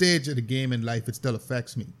 at this stage of the game in life, it still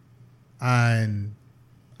affects me. And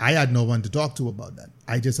I had no one to talk to about that.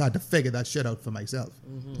 I just had to figure that shit out for myself.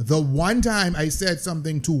 The one time I said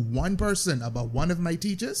something to one person about one of my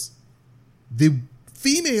teachers, the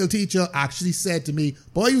female teacher actually said to me,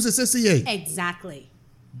 boy, you was a sissy, eh? Exactly.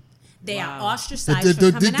 They Wow. are ostracized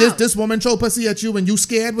from coming out. This woman throw pussy at you and you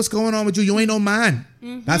scared what's going on with you. You ain't no man.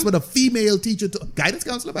 That's what a female teacher, guidance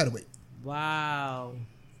counselor, by the way. Wow.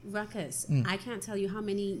 Ruckus, I can't tell you how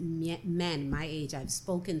many men my age I've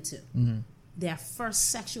spoken to. Their first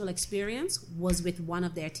sexual experience was with one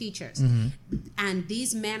of their teachers. And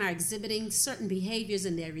these men are exhibiting certain behaviors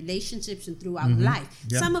in their relationships and throughout life.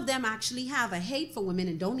 Yeah. Some of them actually have a hate for women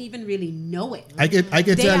and don't even really know it. I can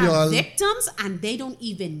They tell you are all. victims and they don't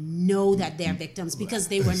even know that they're victims because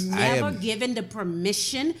they were never am- given the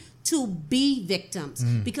permission to be victims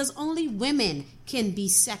because only women can be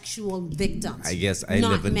sexual victims. I guess I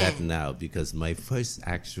not live in that men. now because my first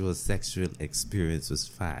actual sexual experience was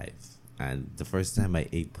 5. And the first time I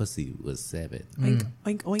ate pussy was 7. Oink,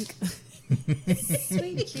 oink, oink.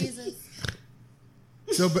 Sweet Jesus.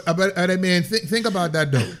 So, but I mean, think about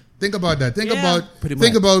that though. Think about that. Yeah, pretty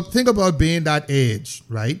Think about being that age,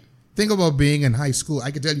 right? Think about being in high school.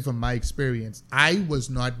 I can tell you from my experience, I was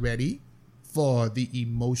not ready for the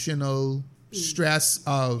emotional stress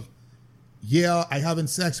of, yeah, I having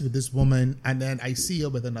sex with this woman, and then I see her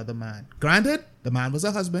with another man. Granted, the man was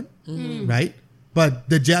a husband, right? But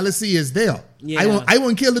the jealousy is there. Yeah. I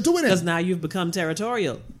won't kill the two of Because them. now you've become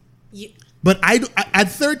territorial. But at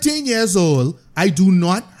 13 years old, I do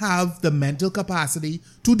not have the mental capacity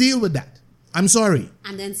to deal with that. I'm sorry.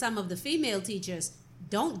 And then some of the female teachers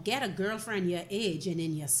don't get a girlfriend your age and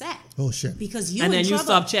in your set. Oh, shit. Because you And in then you trouble.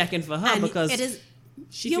 stop checking for her And because it is,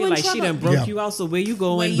 she you feel in like she trouble. done broke Yeah. you out. So where you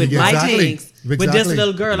going Where with you- my Exactly. things? With this Exactly.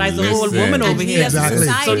 little girl as a whole Listen. woman over And we here. as a Exactly.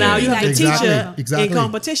 society, So now you have the Exactly. teacher Exactly. in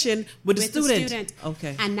competition with the with student. the student.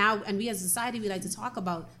 Okay. And we as a society, we like to talk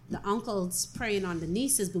about the uncles preying on the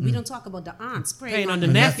nieces, but we don't talk about the aunts preying Preying on the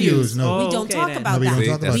The nephews. nephews, no. We Oh, don't okay talk then. about No, we that.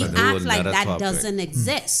 don't talk about We that. act like Another that topic. doesn't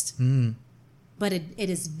exist. But it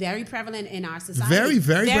is very prevalent in our society. Very,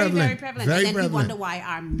 very prevalent. Very prevalent. Very and then prevalent. we wonder why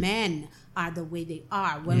our men are the way they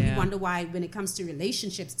are. When Yeah. we wonder why, when it comes to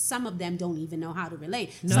relationships, some of them don't even know how to relate.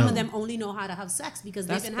 No. Some of them only know how to have sex because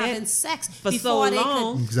That's they've been having it. sex For so before they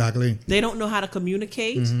long. could. Exactly. They don't know how to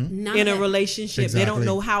communicate None in of a it. relationship. They don't Exactly.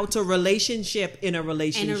 know how to relationship in a In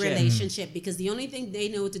relationship. a relationship, because the only thing they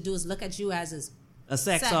know to do is look at you as A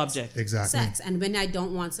sex object. Exactly. sex. And when I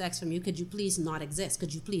don't want sex from you, could you please not exist?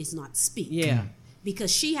 Could you please not speak? Yeah. Because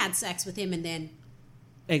she had sex with him and then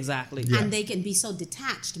Exactly. Yeah. and they can be so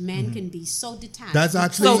detached. Men can be so detached. That's because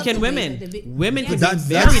actually- So of can the way women. that the- Women can That's-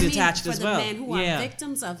 be that's- very I mean, detached for as the well. men who Yeah. are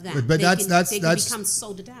victims of that. But they that's- can that's- become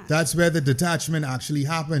so detached. That's where the detachment actually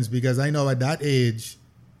happens, because I know at that age,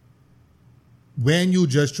 when you're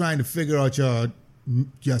just trying to figure out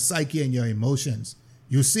your psyche and your emotions,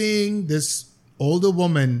 you're seeing this older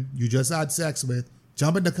woman you just had sex with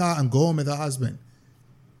jump in the car and go home with her husband.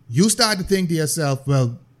 You start to think to yourself,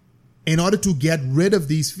 well, in order to get rid of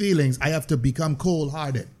these feelings, I have to become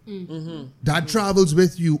cold-hearted. That travels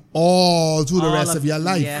with you all through the All rest of- of your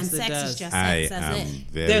life. yes. and it sex does. is just I sex. That's am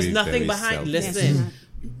it. very, There's nothing very behind. selfish. Listen,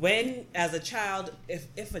 when as a child,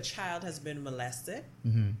 if a child has been molested,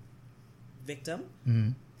 victim,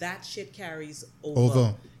 that shit carries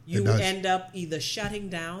over. It You does. end up either shutting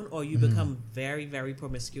down or you become very, very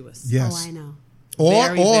promiscuous. Yes. Oh, I know.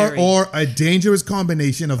 or a dangerous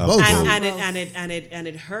combination of both. And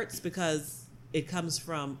it hurts because it comes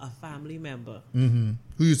from a family member who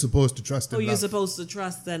you're supposed to trust and love. Who you're supposed to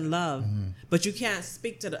trust and love. But you can't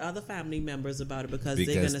speak to the other family members about it because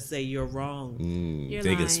they're going to say you're wrong.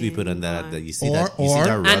 They can sweep it on that. You see that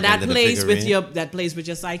rug and that plays with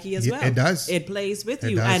your psyche as well. It does. It plays with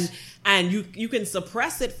you. And you can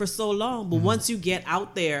suppress it for so long, but once you get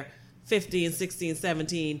out there 15, 16,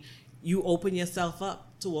 17, you open yourself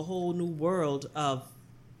up to a whole new world of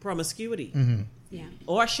promiscuity.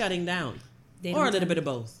 Or shutting down. Or a little bit of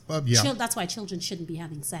both. That's why children shouldn't be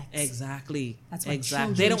having sex. Exactly. That's why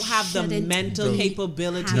they don't have the mental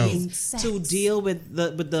capabilities to deal with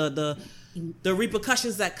the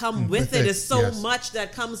repercussions that come with it. There's so much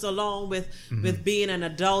that comes along with being an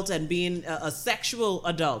adult and being a sexual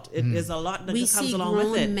adult. There's a lot that comes along with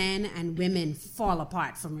it. We see grown men and women fall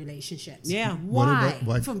apart from relationships. Yeah. Why?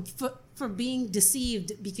 For being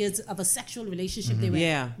deceived because of a sexual relationship they were in.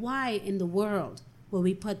 Yeah. Why in the world will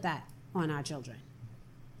we put that on our children?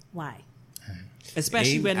 Why?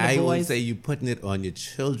 Especially when the boys... I would say you're putting it on your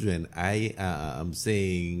children. I'm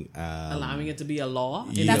saying... allowing it to be a law?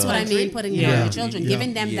 That's what I mean, putting it on your children.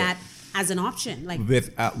 Giving them that as an option. Like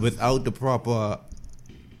without the proper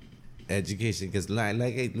education. Because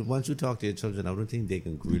once you talk to your children, I don't think they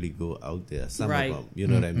can really go out there. Some of them. You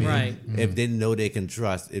know what I mean? Right. If they know they can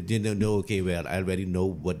trust. If they don't know, okay, well, I already know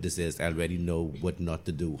what this is. I already know what not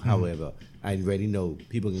to do. However... I already know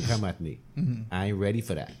people can come at me. I ain't ready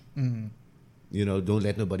for that. You know, don't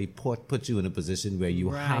let nobody put you in a position where you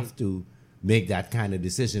have to make that kind of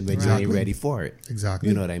decision when you ain't ready for it. Exactly.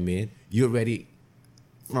 You know what I mean? You're ready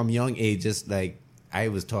from young ages, like I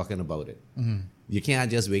was talking about it. You can't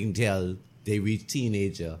just wait until they reach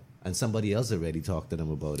teenager and somebody else already talked to them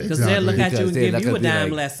about it. Because they'll look at you and give you a damn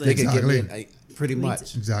lesson. They can give me pretty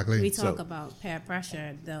much. Exactly. We talk about peer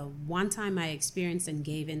pressure. The one time I experienced and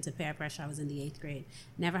gave in to peer pressure, I was in the 8th grade.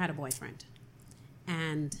 Never had a boyfriend.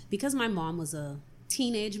 And because my mom was a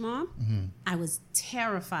teenage mom, I was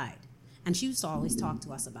terrified. And she used to always talk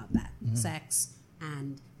to us about that. Sex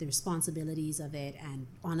and the responsibilities of it. And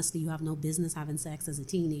honestly, you have no business having sex as a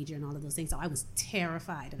teenager and all of those things. So I was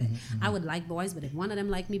terrified of it. I would like boys, but if one of them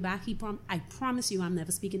liked me back, I promise you I'm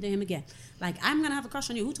never speaking to him again. Like, I'm going to have a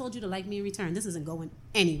crush on you. Who told you to like me in return? This isn't going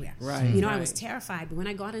anywhere. Right. You know, I was terrified. But when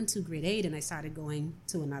I got into grade 8 and I started going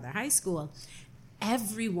to another high school,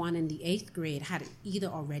 everyone in the 8th grade had either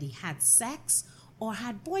already had sex or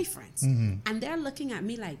had boyfriends. And they're looking at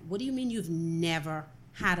me like, what do you mean you've never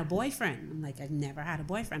had a boyfriend? I'm like, I've never had a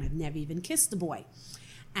boyfriend. I've never even kissed a boy.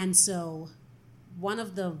 And so one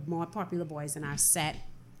of the more popular boys in our set,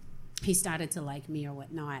 he started to like me or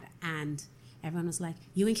whatnot. And everyone was like,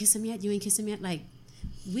 you ain't kiss him yet? You ain't kiss him yet? Like,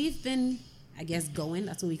 we've been, I guess, going,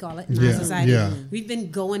 that's what we call it in our society. We've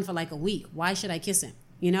been going for like a week. Why should I kiss him?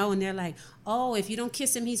 You know, and they're like, oh, if you don't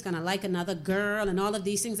kiss him, he's going to like another girl and all of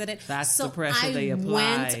these things. That's the pressure they apply.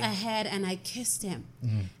 I went ahead and I kissed him.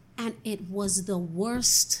 And it was the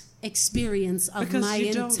worst experience of my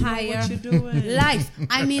entire life.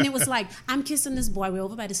 I mean, it was like, I'm kissing this boy. We're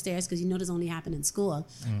over by the stairs because you know this only happened in school.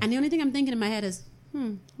 And the only thing I'm thinking in my head is,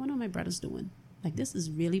 what are my brothers doing? Like, this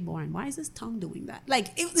is really boring. Why is his tongue doing that? Like,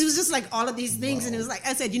 it was just like all of these things. And it was like,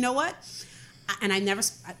 I said, you know what? And I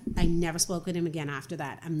never spoke with him again after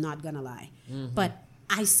that. I'm not going to lie. But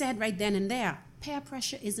I said right then and there, peer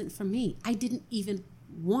pressure isn't for me. I didn't even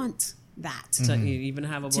want that. To even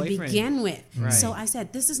have a boyfriend. To begin with. Right. So I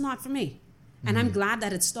said, this is not for me. And I'm glad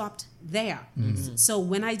that it stopped there. So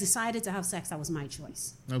when I decided to have sex, that was my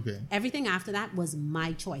choice. Okay. Everything after that was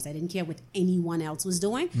my choice. I didn't care what anyone else was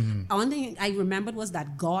doing. The only thing I remembered was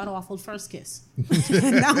that god-awful first kiss.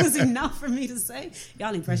 And that was enough for me to say,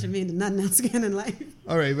 y'all ain't pressure me into nothing else again in life.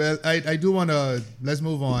 All right. Well, I do want to, let's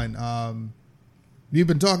move on. We've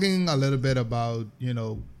been talking a little bit about,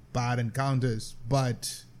 bad encounters.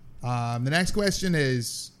 But the next question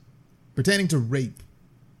is pertaining to rape.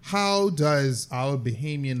 How does our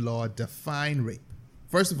Bahamian law define rape?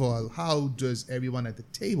 First of all, how does everyone at the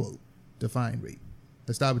table define rape?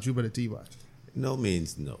 Let's start with you, Brother T-Watch. No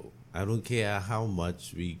means no. I don't care how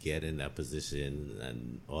much we get in that position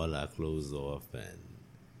and all our clothes off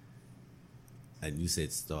and you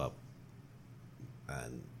said stop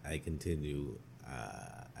and I continue.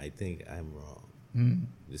 I think I'm wrong.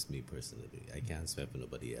 Just me personally. I can't sweat for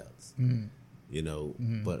nobody else.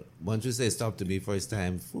 But once you say stop to me first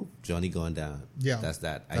time, Johnny gone down. Yeah, that's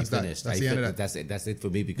that. I finished. That's the end of that. That's it. That's it for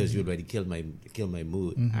me because you already killed my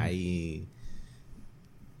mood.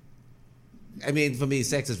 I mean, for me,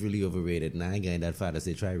 sex is really overrated, and I ain't getting that far to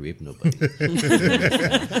say try rape nobody.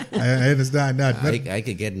 I understand that. But, I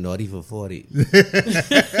could get naughty for 40.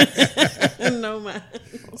 No man.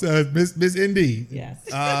 so, Miss Indy, Yes.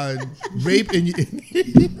 rape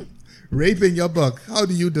in rape in your book. How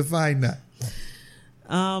do you define that?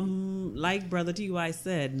 Like Brother T.Y.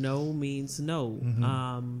 said, no means no.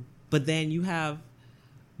 But then you have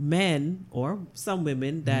men or some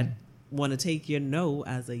women that want to take your no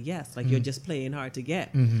as a yes, like you're just playing hard to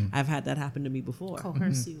get. I've had that happen to me before.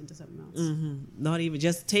 Coerce you into something else. Not even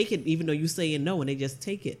just take it, even though you saying no, and they just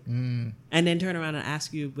take it, and then turn around and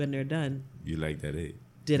ask you when they're done, You like that, eh?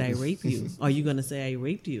 did I rape you? Are you gonna say I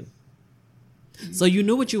raped you? So you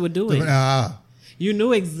knew what you were doing. You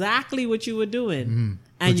knew exactly what you were doing,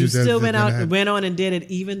 and you still went on and did it,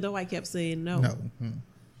 even though I kept saying no. No.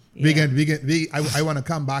 Yeah. I want to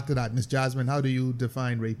come back to that, Miss Jasmine. How do you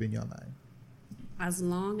define rape in your mind? As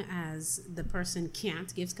long as the person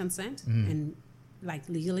can't give consent and like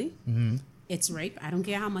legally, it's rape. I don't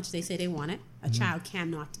care how much they say they want it. A child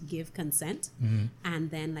cannot give consent.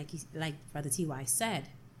 And then like Brother T.Y. said,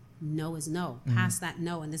 no is no. Past that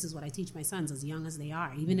no. And this is what I teach my sons as young as they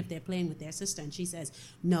are. Even if they're playing with their sister and she says,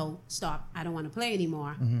 no, stop, I don't want to play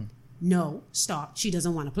anymore. No, stop, she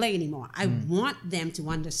doesn't want to play anymore. I want them to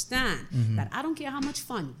understand that I don't care how much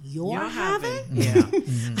fun you're having. Yeah.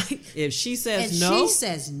 If she says If no, she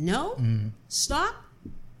says no, stop,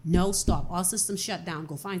 no, stop. All systems shut down.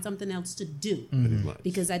 Go find something else to do.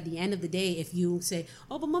 Because at the end of the day, if you say,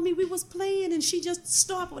 oh, but mommy, we was playing and she just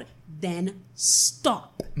stopped, then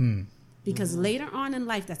stop. Because later on in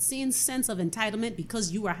life, that same sense of entitlement,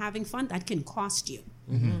 because you were having fun, that can cost you.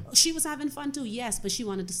 She was having fun too, yes, but she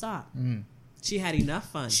wanted to stop. she had enough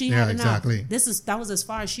fun. She had enough. Exactly. That was as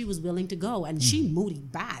far as she was willing to go, and she moody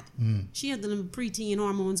bad. She had the preteen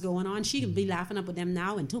hormones going on. She could be laughing up with them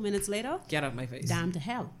now, and 2 minutes later, Get out my face. damn to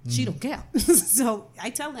hell. She don't care. So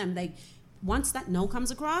I tell them, like, once that no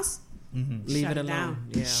comes across, Leave shut it it down. alone.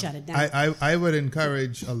 Yeah. Shut it down. I would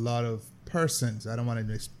encourage a lot of persons. I don't want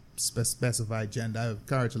to specify gender. I would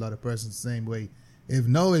encourage a lot of persons the same way. If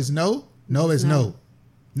no is no, no is no.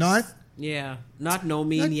 Not? Yeah. Not no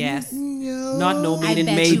mean yes. No. Not no I meaning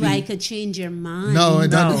bet maybe. you I could change your mind. No,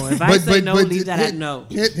 If I say no, leave that at no.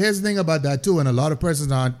 Here's the thing about that too, and a lot of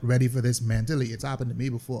persons aren't ready for this mentally. It's happened to me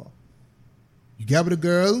before. You get with a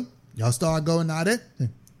girl, y'all start going at it.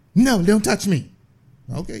 No, don't touch me.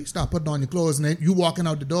 Okay, start putting on your clothes, and then you walking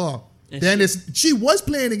out the door. And Then she was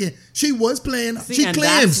playing again. She was playing. See, She and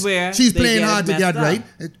claims that's where she's they playing get hard to messed get up. right.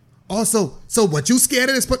 Also, so what you scared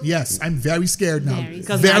of this? Yes, I'm very scared now. Very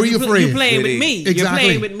Because Very afraid. You playing with Really? me. You're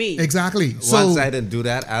playing with me. Exactly. Once So I didn't do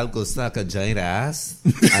that, I'll go suck a giant ass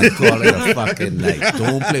and call it a fucking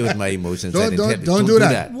don't play with my emotions. Don't do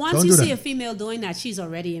that. Once Don't you do see that. a female doing that, she's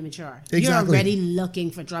already immature. Exactly. You're already looking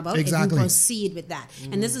for trouble Exactly. if you proceed with that.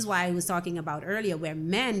 And this is why I was talking about earlier, where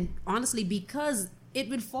men, honestly, because it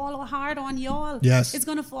would fall hard on y'all. Yes. It's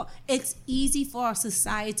gonna fall. It's easy for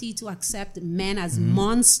society to accept men as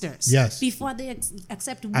monsters. Yes. Before they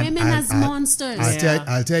accept And women as monsters.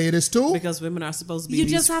 I'll tell you this too. Because women are supposed to be You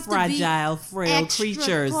these just have fragile, to be frail extra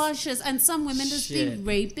creatures. cautious. And some women just be Shit.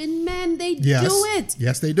 raping men. They Yes. do it.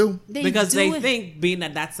 Yes, they do. Because do they it. think, being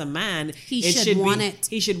that that's a man, He should want it.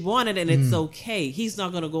 He should want it, and it's okay. He's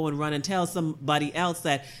not going to go and run and tell somebody else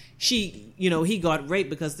that he got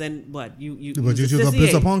raped, because then what? You But you got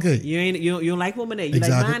pissed upon Kate. You don't like woman A. You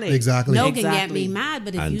Exactly. like man A. Exactly. No can get me mad,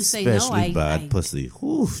 but if And you say no, especially bad I pussy.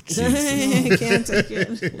 Whew, Jesus. Can't take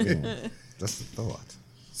it. That's the thought.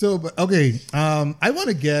 So, but okay, I want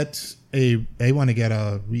to get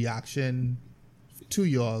a reaction to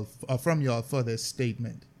y'all from y'all for this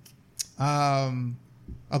statement.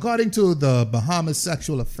 According to the Bahamas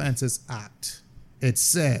Sexual Offenses Act, it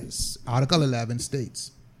says, Article 11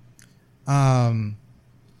 states,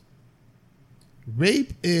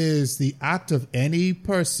 rape is the act of any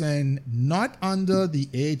person not under the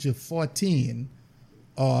age of 14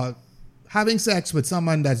 or having sex with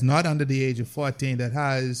someone that's not under the age of 14 that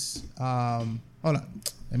has, hold on,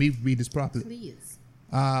 let me read this properly. please.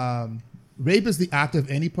 Rape is the act of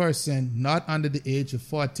any person not under the age of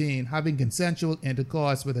 14 having consensual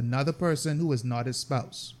intercourse with another person who is not his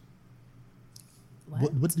spouse.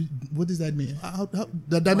 What does that mean?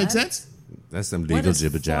 Does that make What? sense? That's some Where legal does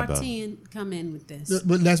jibber jabber. 14 come in with this?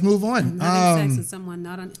 But let's move on. Having sex with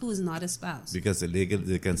someone who is not a spouse. Because the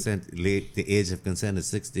age of consent is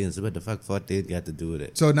 16. So what the fuck 14 got to do with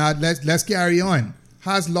it? So now let's carry on.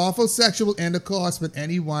 Has lawful sexual intercourse with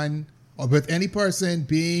anyone or with any person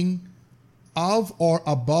being of or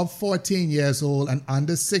above 14 years old and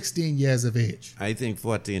under 16 years of age? I think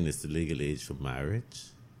 14 is the legal age for marriage.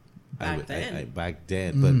 Back then. Back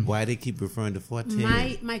then. But why they keep referring to 14?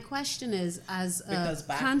 My question is, as a Because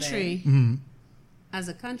back country, as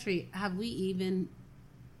a country, have we even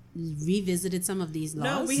revisited some of these laws?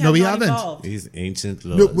 No, we No, we have not haven't. evolved. These ancient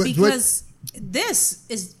Look, laws. what- Because this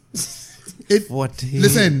is It, 14.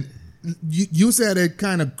 listen, you said it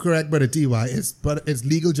kind of correct, brother Ty. It's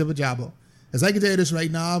legal jibber jabber. As I can tell you this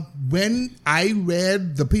right now, when I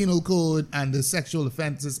read the Penal Code and the Sexual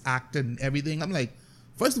Offenses Act and everything, I'm like,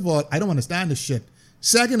 first of all, I don't understand this shit.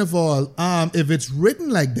 Second of all, if it's written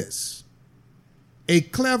like this, a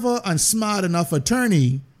clever and smart enough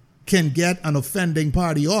attorney can get an offending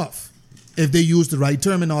party off if they use the right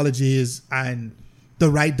terminologies and the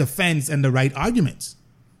right defense and the right arguments.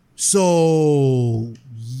 So,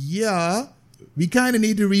 yeah, we kind of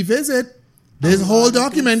need to revisit this whole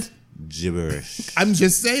document. Gibberish. I'm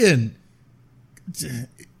just saying,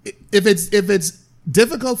 if it's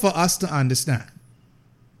difficult for us to understand,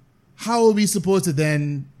 how are we supposed to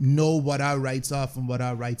then know what our rights are from what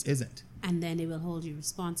our rights isn't? and then they will hold you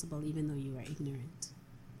responsible even though you are ignorant.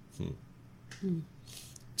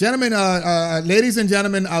 Gentlemen, ladies and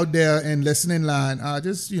gentlemen out there in listening land,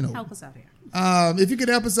 just, Help us out here. if you could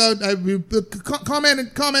help us out,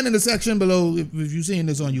 comment in the section below if you're seeing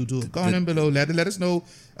this on YouTube. Comment below, let us know.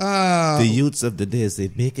 The youths of the day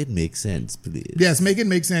say, make it make sense, please. Yes, make it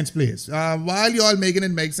make sense, please. While y'all making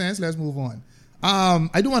it make sense, let's move on.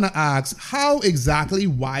 I do want to ask, how exactly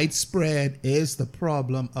widespread is the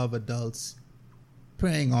problem of adults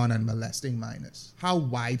preying on and molesting minors? How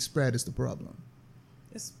widespread is the problem?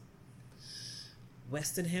 It's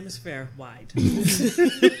Western Hemisphere wide. But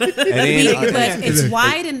it's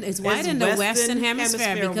wide in the Western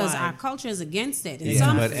Hemisphere because wide. our culture is against it. In Yeah,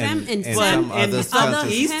 some but fem- in in some some other in other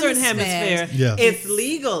the Eastern Hemisphere, Yeah. it's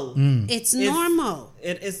legal. it's normal.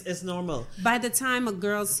 It's normal. By the time a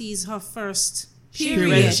girl sees her first She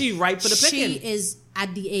period, she ripe for the picking. she is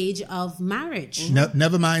at the age of marriage.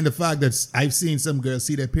 Never mind the fact that I've seen some girls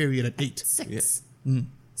see their period at 8. 6.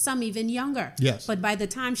 Some even younger. Yes. But by the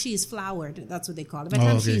time she is flowered, that's what they call it. By the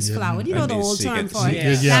time okay, she is yeah. flowered, you know That the means old she term can- for it. she-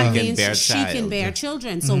 yeah. That She can means bear she child. can bear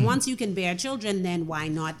children. So once you can bear children, then why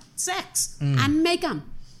not sex? And make them.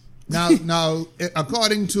 Now,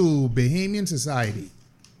 according to Bahamian society,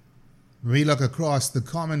 when we look across the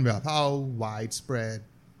Commonwealth, how widespread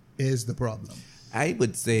is the problem? I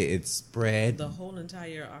would say it's spread. The whole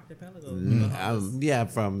entire archipelago.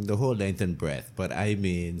 From the whole length and breadth. But I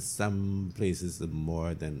mean, some places are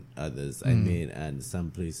more than others. I mean, and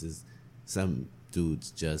some places, some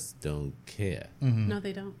dudes just don't care. No,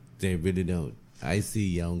 they don't. They really don't. I see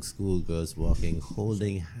young schoolgirls walking,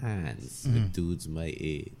 holding hands with dudes my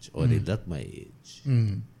age, or they look my age.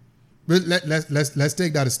 But let's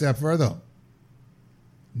take that a step further.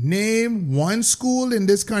 Name one school in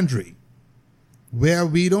this country where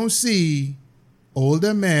we don't see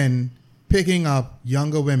older men picking up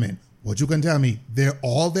younger women. What you can tell me? They're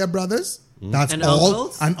all their brothers? That's And all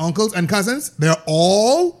uncles? and uncles and cousins? They're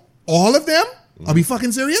all of them? Are we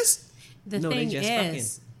fucking serious? The No, they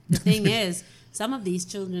thing is, some of these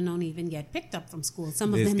children don't even get picked up from school.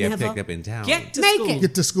 Some of They them get never picked up in town. Get to Make school. it.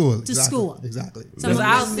 Get to school. To school. Exactly. Some Because of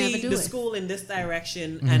I'll them never see do the it. school in this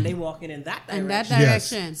direction and they walking in that direction. in that Yes.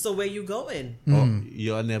 direction. So where you going? Or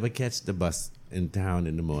you'll never catch the bus in town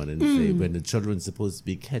in the morning, say, when the children's supposed to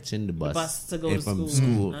be catching the bus, to go to from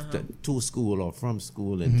school. to school or from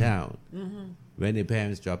school in town. When their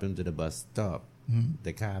parents drop them to the bus stop,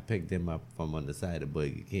 the car picked them up from on the side of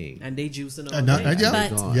Burger King. And they juicing all And day. yeah. They're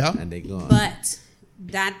gone, Yeah. and they're gone. But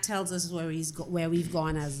that tells us where we've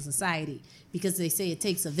gone as a society, because they say it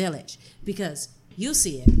takes a village. Because you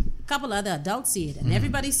see it, a couple other adults see it, and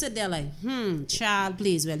everybody sit there like, child,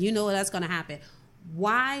 please. Well, you know that's going to happen.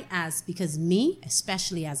 Why? Because me,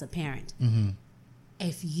 especially as a parent,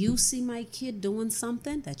 if you see my kid doing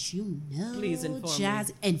something that you know, Please inform Jazz,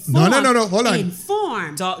 me. inform. No, hold on.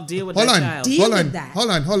 Inform. Deal with Hold that on. child. Deal Hold with on.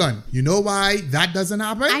 that. Hold on. You know why that doesn't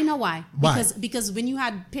happen? I know why. Why? Because when you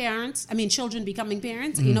had children becoming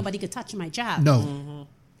parents, ain't nobody could touch my child. No.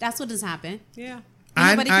 That's what has happened. Yeah.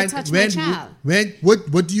 Nobody can touch my child.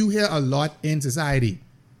 What do you hear a lot in society?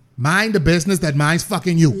 Mind the business that mind's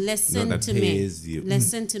fucking you. Listen that to me. pays you.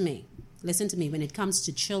 Listen to me. Listen to me. When it comes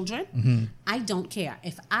to children, I don't care.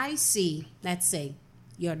 If I see, let's say,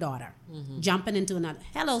 your daughter jumping into another,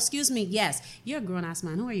 hello, excuse me, yes, you're a grown-ass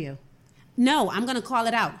man. Who are you? No, I'm going to call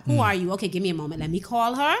it out. Who are you? Okay, give me a moment. Let me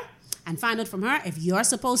call her. and find out from her if you're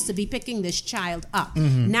supposed to be picking this child up.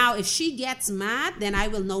 Now, if she gets mad, then I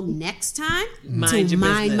will know next time to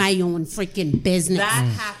mind my own freaking business. That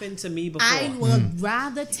happened to me before. I would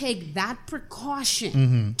rather take that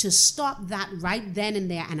precaution to stop that right then and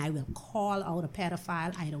there, and I will call out a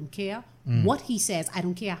pedophile. I don't care what he says. I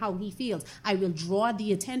don't care how he feels. I will draw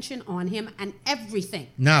the attention on him and everything.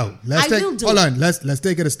 Now, let's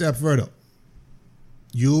take it a step further.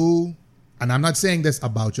 You, and I'm not saying this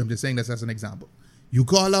about you, I'm just saying this as an example. You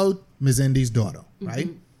call out Ms. Indy's daughter, right?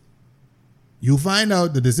 You find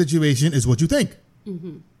out that the situation is what you think.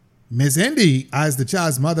 Ms. Indy, as the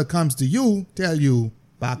child's mother, comes to you, tell you,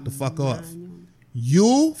 back the fuck off.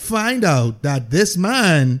 You find out that this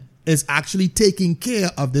man is actually taking care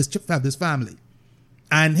of this family.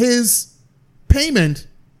 And his payment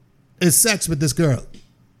is sex with this girl.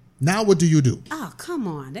 Now what do you do? Oh, come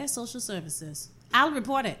on. There's social services. I'll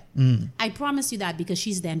report it. I promise you that, because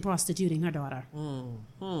she's then prostituting her daughter.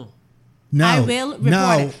 Now, I will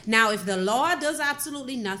report it. Now, if the law does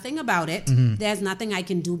absolutely nothing about it, there's nothing I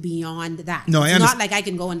can do beyond that. No, it's not like I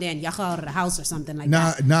can go in there and yuck her out of the house or something like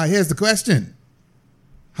that. Now, here's the question.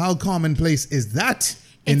 How commonplace is that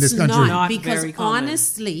in this country? It's not, Not because very common.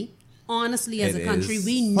 honestly, as It a country, is.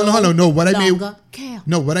 we no Hold on, no. What longer care.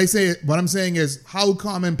 No, what I'm saying is, how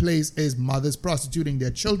commonplace is mothers prostituting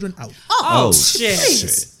their children out? Oh,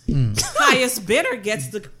 please. shit. Highest bidder gets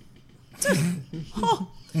the...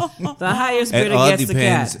 the highest It bidder all gets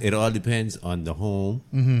depends. the cat. It all depends on the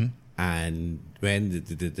home and when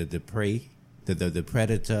the prey, the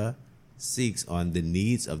predator seeks on the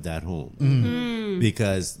needs of that home.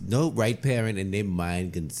 Because no right parent in their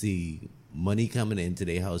mind can see money coming into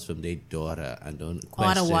their house from their daughter and don't Or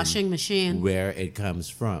question the washing machine. where it comes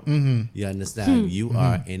from. You understand? You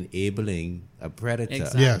are enabling a predator.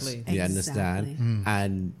 Exactly. Yes. You understand?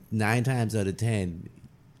 And 9 times out of 10,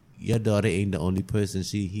 your daughter ain't the only person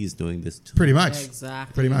he's doing this to. Pretty much.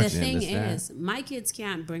 Exactly. Pretty The much. thing understand? is, my kids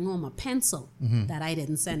can't bring home a pencil that I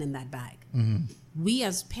didn't send in that bag. We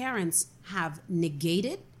as parents have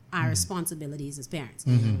negated our responsibilities as parents.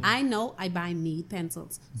 I know I buy Mead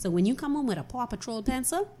pencils. So when you come home with a Paw Patrol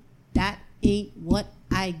pencil, that ain't what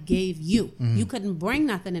I gave you. You couldn't bring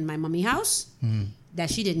nothing in my mommy house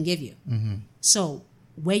that she didn't give you. So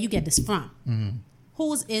where you get this from?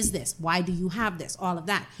 Whose is this? Why do you have this? All of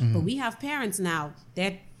that. But we have parents now,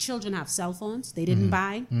 their children have cell phones they didn't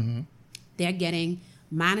buy. They're getting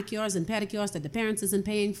manicures and pedicures that the parents isn't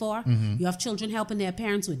paying for. You have children helping their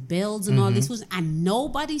parents with bills and all these foods, and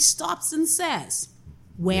nobody stops and says,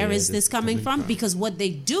 where is this coming from? Because what they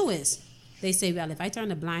do is they say, well, if I turn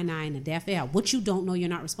a blind eye and a deaf ear, what you don't know you're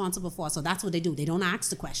not responsible for. So that's what they do. They don't ask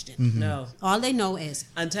the question. No. All they know is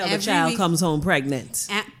Until the every child week- comes home pregnant.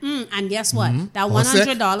 and guess what? That Or sick.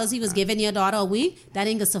 $100 he was giving your daughter a week, that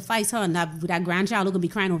ain't gonna suffice her, and that grandchild who gonna be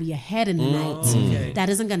crying over your head in the night. Okay. That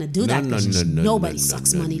isn't gonna do that. because nobody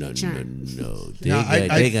sucks money to churn. No. Now,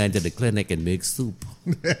 They go into the clinic and make soup.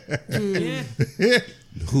 Yeah.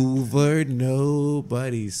 Hoover,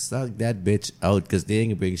 nobody suck that bitch out because they ain't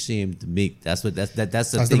gonna bring shame to me. That's the That's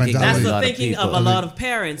the thinking That's of a the lot thinking of people. of a lot of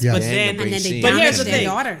parents. Yes. But Yeah, then, And then they but here's damage the their thing.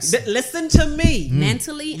 daughters. Listen to me.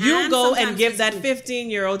 Mentally, You and go and sometimes give that physically.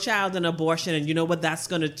 15-year-old child an abortion, and you know what that's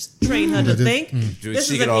going to train her to think? This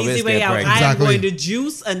She is could an always easy way get out. pregnant. I am Exactly. going to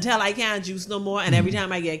juice until I can't juice no more, and every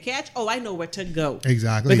time I get catch, I know where to go.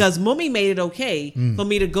 Exactly. Because mommy made it okay for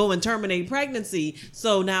me to go and terminate pregnancy.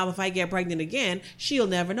 So now if I get pregnant again, she'll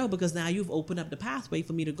never know, because now you've opened up the pathway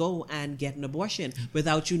for me to go and get an abortion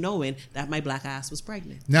without you knowing that my black ass was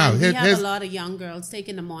pregnant. Now, And we have here's a lot of young girls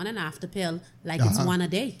taking the morning after pill like it's one a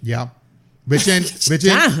day. yeah. Which you shouldn't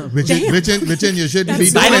be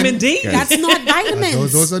doing. Vitamin D. That's not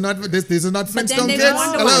vitamins. Those are not. These are not But then Flintstone they kids.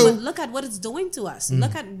 wonder, Hello. but look at what it's doing to us.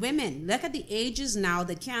 Look at women. Look at the ages now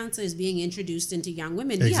that cancer is being introduced into young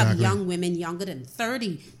women. We have Exactly. young women younger than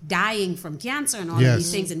 30 dying from cancer and all Yes. of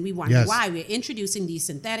these things, and we wonder Yes. why we're introducing these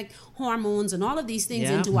synthetic hormones and all of these things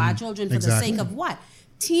Yeah. into our children for Exactly. the sake of what?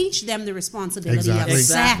 Teach them the responsibility Exactly. of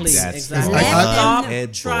Exactly. sex. That's Exactly. Let Stop them-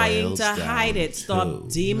 It trying boils to down hide it. Stop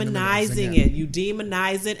to demonizing Yeah. it. You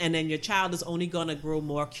demonize it, and then your child is only going to grow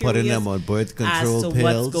more curious Putting them on birth control as to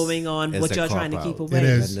pills what's going on, is what a you're trying to cop-out. keep away. It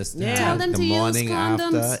is. Understand? Tell them the to use morning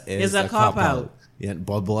condoms. after Is a cop-out. Yeah,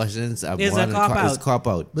 abortions are Is a one cop-out. It's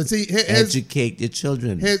cop-out. But see, here's Educate your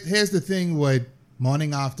children. here's the thing with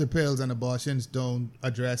morning after pills and abortions don't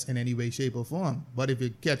address in any way, shape, or form. But if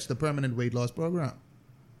you catch the permanent weight loss program,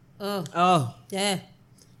 Oh, Yeah.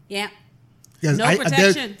 Yeah. because No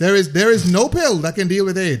protection. there is no pill that can deal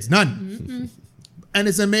with AIDS, none. And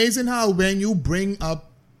it's amazing how when you bring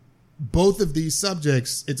up both of these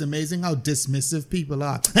subjects, it's amazing how dismissive people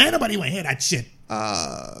are. Ain't nobody want to hear that shit.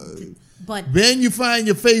 But When you find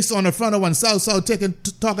your face on the front of one South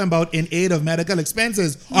talking about in aid of medical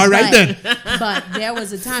expenses, all right then. But there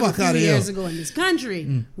was a time Fuck a outta few here. years ago in this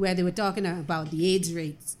country where they were talking about the AIDS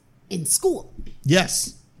rates in school.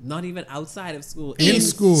 Yes. Not even outside of school. In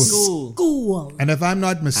school. School. And if I'm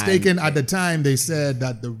not mistaken, at the time they said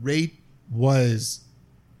that the rate was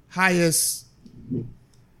highest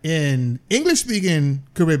in English-speaking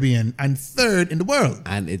Caribbean and third in the world.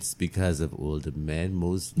 And it's because of older men,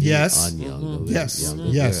 mostly Yes. on younger, Yes. younger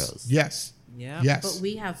Yes. girls. Yes. Yeah. Yes. But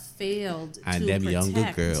we have failed And to them protect.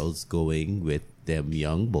 younger girls going with them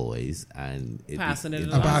young boys and Passing it I'm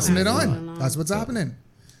along. passing it on. That's what's happening.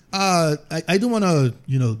 I do want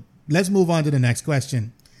to, let's move on to the next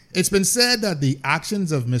question. It's been said that the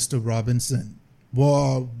actions of Mr. Robinson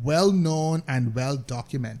were well known and well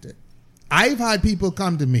documented. I've had people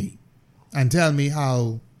come to me and tell me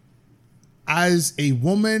how, as a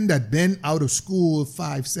woman that been out of school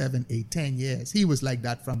 5, 7, 8, 10 years, he was like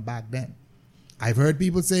that from back then. I've heard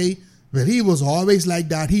people say, well, he was always like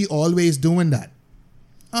that. He always doing that.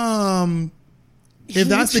 If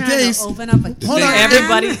that's the Trying to case, open up a hold on.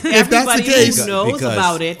 Everybody, If that's the everybody case- who knows Because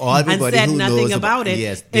about it and everybody said who nothing knows about it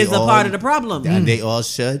yes, is they a all- part of the problem. And they all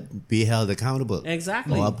should be held accountable.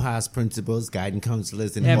 Exactly. All past principals, guidance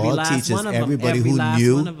counselors, and Every all last teachers, one of them. everybody Every who last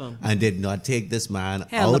knew one of them. and did not take this man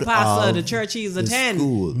Hell, out the pastor of of the church he's the attend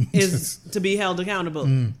school. is to be held accountable.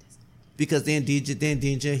 Because they endanger,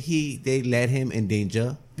 they let him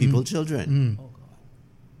endanger people's children.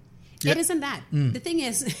 Yeah. It isn't that. The thing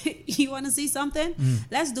is, you want to see something?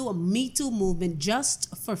 Let's do a Me Too movement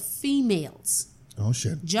just for females. oh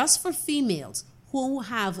shit. Just for females who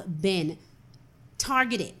have been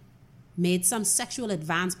targeted, made some sexual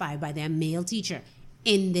advance by their male teacher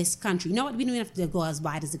in this country. You know what? We don't even have to go as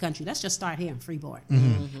wide as the country. Let's just start here in Freeport.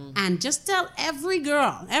 And just tell every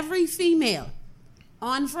girl, every female,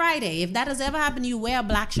 on Friday, if that has ever happened, you wear a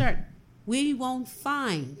black shirt. We won't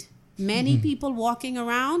find many people walking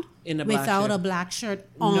around In a black without shirt. a black shirt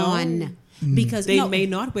No. on. Because They no, may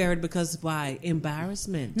not wear it because why?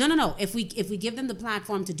 Embarrassment. No. If we give them the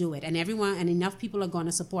platform to do it, and everyone and enough people are going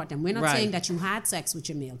to support them, we're not Right. saying that you had sex with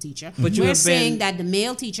your male teacher. But you we're have saying been- that the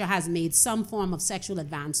male teacher has made some form of sexual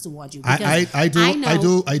advance towards you. I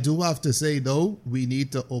know- do have to say though, we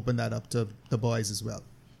need to open that up to the boys as well.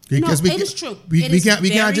 No, Because it is true. We It is can't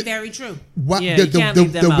very, just, very true. what Yeah, the, you can't the,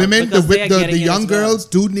 leave them the out women, because they're the getting it young as well. girls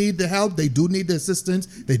do need the help. They do need the assistance.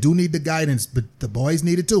 They do need the guidance. But the boys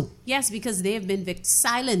need it too. Yes, because they have been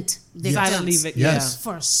silent Silently, victims Yes.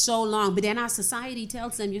 for so long. But then our society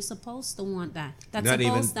tells them you're supposed to want that. That's Not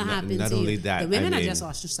even- supposed to happen not to only you. that, The women I are mean, just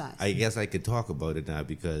ostracized. I guess I could talk about it now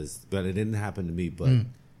but it didn't happen to me. But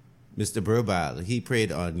Mr. Burbal, he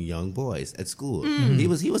preyed on young boys at school. He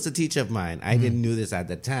was a teacher of mine. I didn't know this at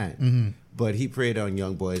the time, but he preyed on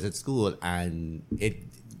young boys at school, and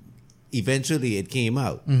eventually it came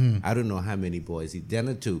out. I don't know how many boys he done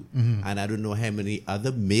it to, and I don't know how many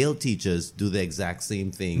other male teachers do the exact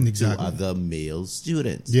same thing Exactly. to other male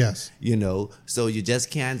students. Yes. So you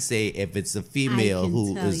just can't say if it's a female can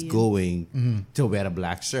who tell is you. going to wear a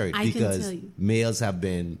black shirt, I can because tell you. males have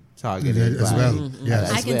been targeted As by- well.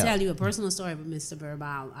 Yes. as I can well. tell you a personal story with Mr.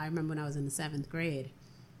 Burbal. I remember when I was in the 7th grade,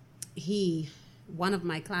 one of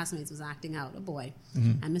my classmates was acting out, a boy,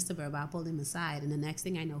 and Mr. Burbal pulled him aside, and the next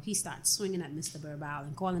thing I know, he starts swinging at Mr. Burbal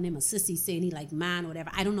and calling him a sissy, saying he like man or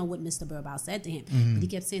whatever. I don't know what Mr. Burbal said to him, but he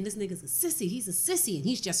kept saying this nigga's a sissy, he's a sissy, and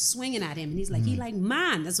he's just swinging at him, and he's like, he like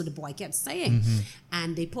man. That's what the boy kept saying,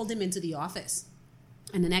 and they pulled him into the office,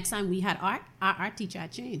 and the next time we had art, our art teacher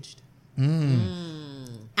had changed.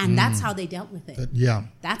 And that's how they dealt with it. Yeah.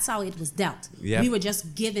 That's how it was dealt. Yeah. We were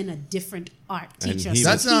just given a different art And teacher, he so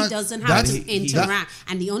was- he That's not- doesn't have that's- to he- interact.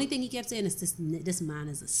 And the only thing he kept saying is, "This man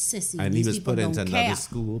is a sissy." And he These was people put into don't another care.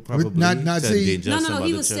 school, probably not to see- endanger No, some he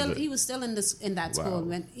other was children. still in that school. Wow.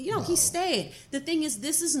 When he stayed. The thing is,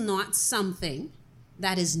 this is not something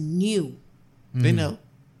that is new They know.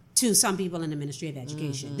 to some people in the Ministry of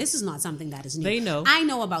Education. This is not something that is new. They know. I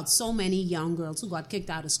know about so many young girls who got kicked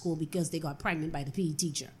out of school because they got pregnant by the PE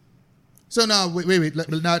teacher. So now, wait.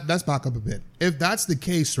 Now, let's back up a bit. If that's the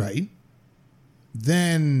case, right,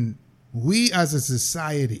 then we as a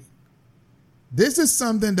society, this is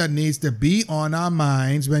something that needs to be on our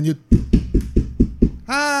minds when you.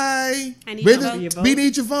 Hi. I need We your need- vote. We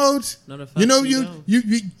need your vote. No, the fuck you know, you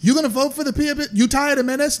you gonna vote for the people? You tired of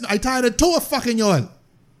minutes? I tired of two fucking y'all.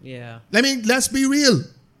 Yeah. I mean, let's be real.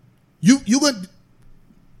 You gonna.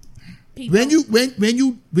 People,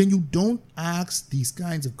 When you don't ask these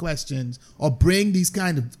kinds of questions or bring these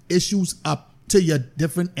kind of issues up to your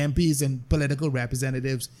different MPs and political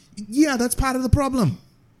representatives, yeah, that's part of the problem.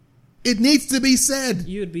 It needs to be said.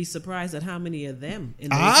 You'd be surprised at how many of them in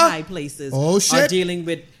those high places are dealing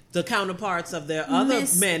with the counterparts of their other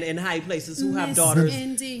men in high places who have daughters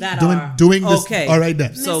that are doing this. Okay. All right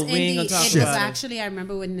then. So we ain't gonna talk it was about actually, I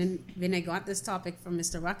remember when I got this topic from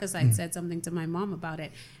Mr. Ruckus, I said something to my mom about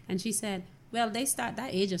it, and she said, "Well, they start that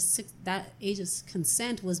age of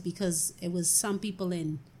consent was because it was some people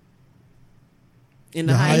in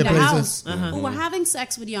the higher house places. who were having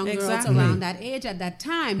sex with young girls Exactly. around that age at that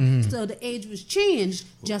time. So the age was changed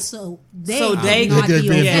just so they could not get be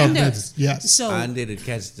paid from offenders. it. Yes. So And they would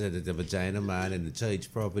catch the vagina man in the church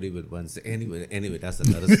property with one. Anyway, that's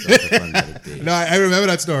another story for another day. No, I remember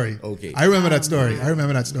that story. Okay. I remember that story. I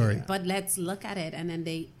remember that story. But let's look at it, and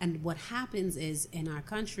then what happens is in our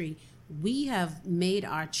country, we have made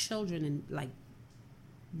our children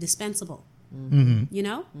dispensable. You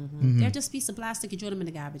know, they're just a piece of plastic. You throw them in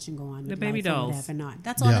the garbage and go on. The baby dolls. Whatever, not.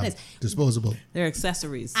 That's all it is. Disposable. They're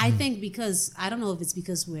accessories. I think because I don't know if it's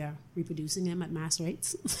because we're reproducing them at mass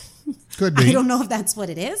rates. Could be. I don't know if that's what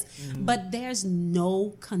it is, but there's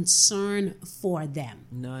no concern for them.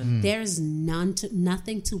 None. There's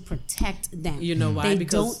nothing to protect them. You know why? They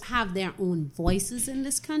Because don't have their own voices in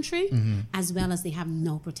this country, as well as they have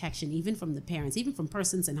no protection, even from the parents, even from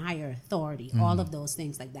persons in higher authority, all of those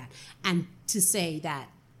things like that. And to say that,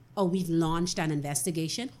 oh, we've launched an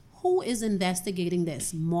investigation. Who is investigating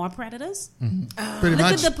this? More predators? Pretty Look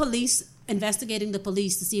much. at the police investigating the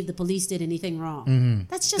police to see if the police did anything wrong.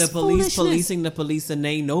 That's just the police foolishness. policing the police and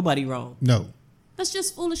ain't nobody wrong. No. That's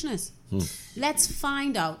just foolishness. Let's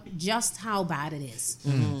find out just how bad it is.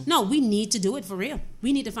 No, we need to do it for real.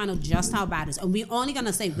 We need to find out just how bad it is. And we're only going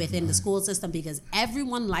to say within the school system because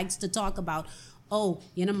everyone likes to talk about, oh,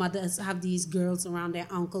 mothers have these girls around their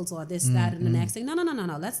uncles or this, that, and the next thing. No.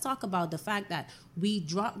 Let's talk about the fact that we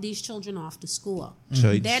drop these children off to school.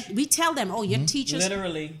 We tell them, oh, your teachers.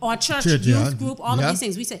 Literally. Or church youth group, all of these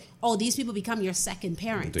things. We say, oh, these people become your second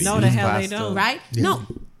parent. No, the hell they don't. Right? Yeah. No.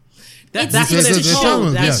 That's what It's it's shown,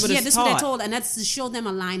 told. That's yes. what it's This is taught. what they're told, and that's to show them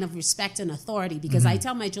a line of respect and authority. Because I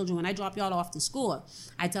tell my children when I drop y'all off to school,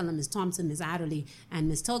 I tell them Miss Thompson, Miss Adderley, and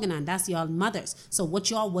Miss Toganan, that's y'all mothers. So what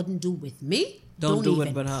y'all wouldn't do with me, Don't do it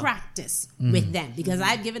even but her. practice with them, because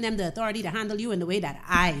I've given them the authority to handle you in the way that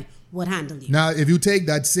I would handle you. Now, if you take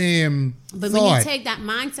that same But thought, when you take that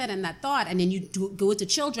mindset and that thought, and then you go to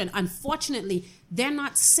children, unfortunately, they're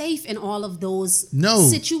not safe in all of those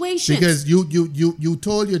situations. because you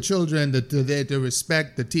told your children that they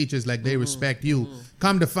respect the teachers like they respect you.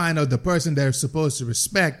 Come to find out, the person they're supposed to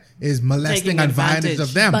respect is molesting Taking advantage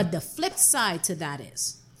of them. But the flip side to that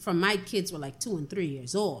is, from my kids were like 2 and 3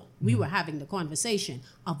 years old, we were having the conversation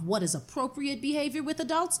of what is appropriate behavior with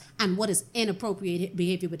adults and what is inappropriate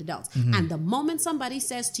behavior with adults. And the moment somebody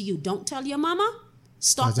says to you, don't tell your mama,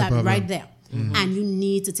 stop That's a that problem. right there. And you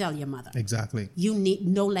need to tell your mother. Exactly. You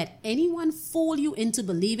need, don't let anyone fool you into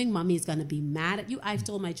believing mommy is going to be mad at you. I've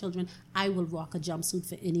told my children, I will rock a jumpsuit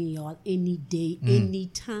for any of y'all, any day, any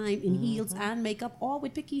time, in heels and makeup, or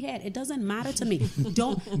with picky hair. It doesn't matter to me.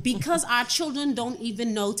 Because our children don't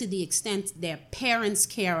even know to the extent their parents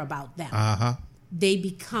care about them. They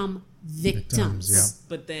become victims. Yeah.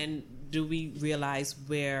 But then, do we realize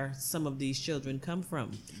where some of these children come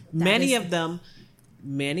from?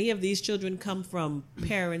 Many of these children come from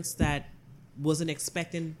parents that wasn't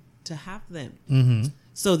expecting to have them.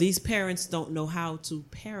 So these parents don't know how to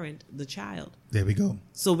parent the child. There we go.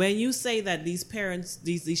 So when you say that these parents,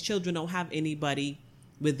 these children don't have anybody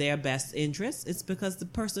with their best interests, it's because the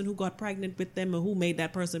person who got pregnant with them or who made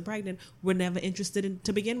that person pregnant were never interested in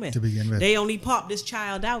to begin with. They only popped this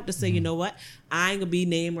child out to say, you know what, I ain't gonna be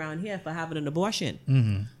named around here for having an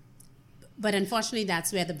abortion. But unfortunately,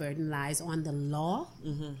 that's where the burden lies on the law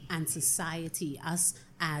and society, us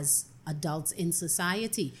as adults in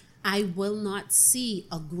society. I will not see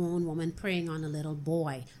a grown woman preying on a little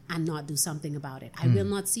boy and not do something about it. I will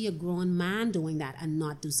not see a grown man doing that and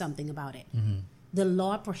not do something about it. The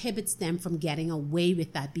law prohibits them from getting away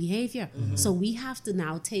with that behavior. So we have to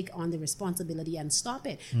now take on the responsibility and stop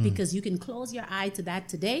it, because you can close your eye to that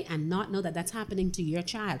today and not know that that's happening to your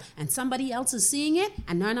child. And somebody else is seeing it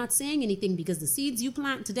and they're not saying anything, because the seeds you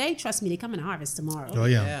plant today, trust me, they come in harvest tomorrow. Oh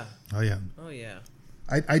yeah. Oh yeah.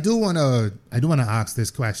 I do want to ask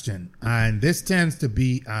this question, and this tends to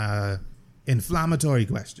be an inflammatory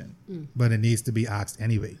question, but it needs to be asked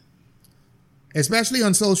anyway. Especially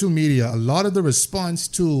on social media, a lot of the response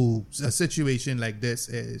to a situation like this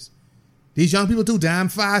is, these young people too damn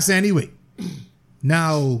fast anyway.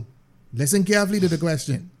 Now, listen carefully to the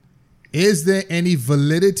question. Is there any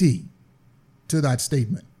validity to that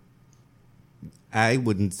statement? I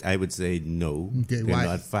would say no. Okay, they're why?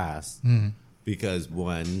 not fast. Because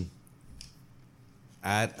one,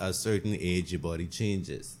 at a certain age, your body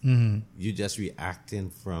changes. You're just reacting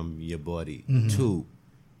from your body. Two,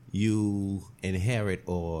 you inherit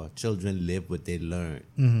or children live what they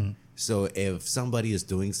learn. So if somebody is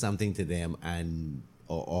doing something to them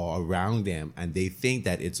or around them and they think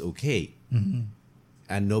that it's okay,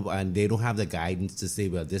 and they don't have the guidance to say,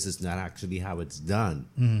 well, this is not actually how it's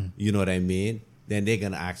done. You know what I mean? Then they're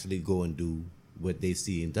gonna actually go and do what they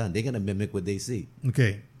see and done. They're gonna mimic what they see.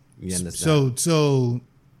 Okay. You understand? So,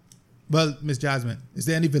 well, Miss Jasmine, is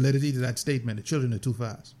there any validity to that statement? The children are too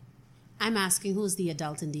fast. I'm asking who's the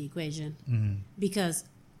adult in the equation. Because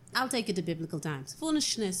I'll take it to biblical times.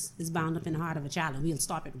 Foolishness is bound up in the heart of a child, and we'll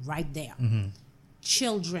stop it right there.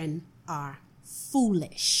 Children are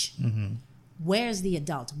foolish. Where's the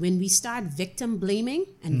adult? When we start victim blaming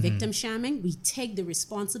and victim shaming, we take the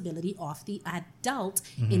responsibility off the adult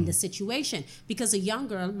in the situation. Because a young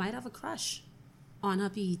girl might have a crush on her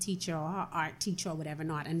PE teacher or her art teacher or whatever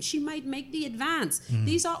not, and she might make the advance.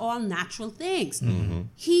 These are all natural things.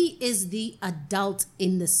 He is the adult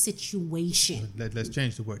in the situation. Let's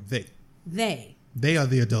change the word they. They are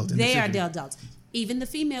the adult in the are situation. the adults. Even the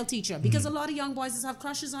female teacher, because a lot of young boys have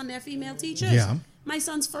crushes on their female teachers. Yeah. My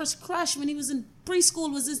son's first crush when he was in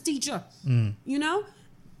preschool was his teacher. You know,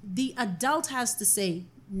 the adult has to say,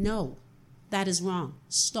 no, that is wrong.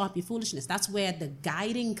 Stop your foolishness. That's where the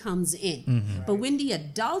guiding comes in. But when the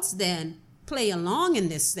adults then play along in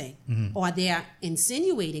this thing, or they're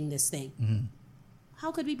insinuating this thing,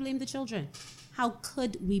 how could we blame the children? How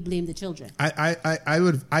could we blame the children?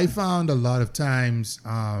 I found a lot of times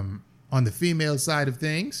on the female side of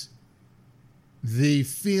things, the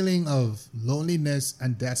feeling of loneliness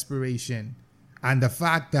and desperation, and the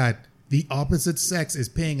fact that the opposite sex is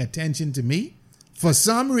paying attention to me, for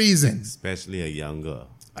some reason, especially a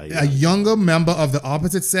younger member of the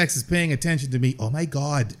opposite sex is paying attention to me. Oh my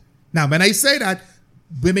God. Now, when I say that,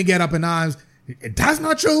 women get up in arms. That's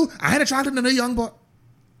not true. I ain't attracted to a young boy.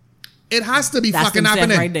 It has to be fucking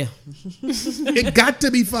happening. Right there. It got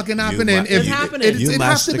to be fucking happening. It's happening. It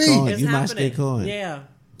has to be. It's happening. Yeah.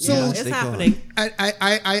 So it's happening.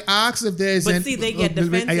 I asked if there's. But see, they get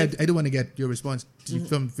defensive. I do want to get your response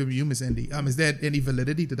from you, Miss Andy. Is there any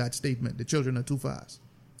validity to that statement? The children are too fast.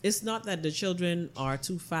 It's not that the children are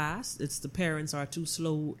too fast. It's the parents are too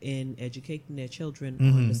slow in educating their children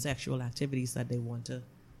on the sexual activities that they want to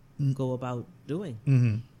go about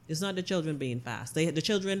doing. It's not the children being fast. The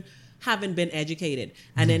children haven't been educated.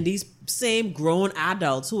 And then these same grown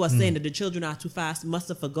adults who are saying that the children are too fast must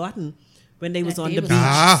have forgotten when they was on the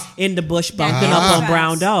beach in the bush bumping up on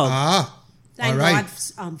brown dog. Thank all right.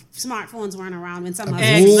 God smartphones weren't around when some of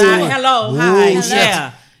Exactly. Hello. Hi.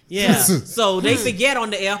 Hello. Yeah. So they forget on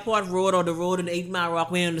the airport road or the road in the 8 Mile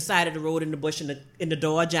Walkway on the side of the road in the bush in the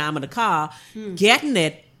door jam of the car, getting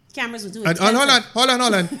it. Cameras were doing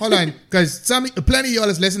hold on. Because plenty of y'all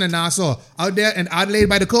is listening now. So out there in Adelaide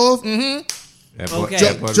by the Cove,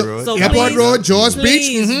 Airport Road, Jaws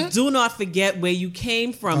Beach. Do not forget where you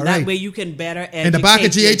came from. All that right. way you can better educate in the back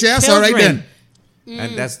of GHS. All right then.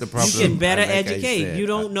 And that's the problem. You can better like educate. You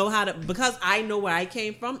don't know how to, because I know where I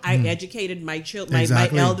came from. I educated my my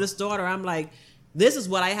eldest daughter. I'm like, this is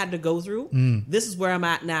what I had to go through. This is where I'm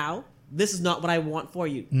at now. This is not what I want for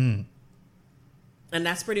you. And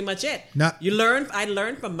that's pretty much it. I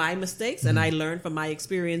learned from my mistakes and I learned from my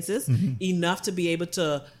experiences enough to be able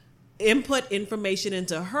to input information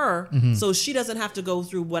into her so she doesn't have to go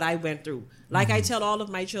through what I went through. Like I tell all of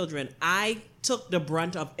my children, I took the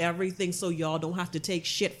brunt of everything so y'all don't have to take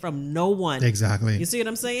shit from no one. Exactly. You see what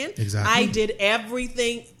I'm saying? Exactly. I did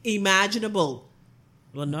everything imaginable.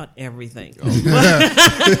 Well, not everything. Hey,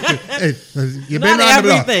 you've been around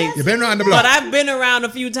the block. You've been around the block. But I've been around a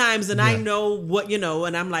few times, and I know what,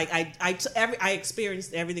 and I'm like, I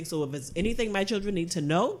experienced everything. So if it's anything my children need to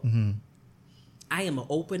know, I am an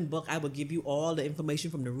open book. I will give you all the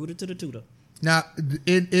information from the rooter to the tutor. Now,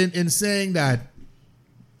 in saying that,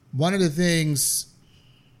 one of the things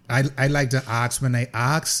I like to ask when I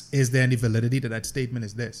ask, is there any validity to that statement,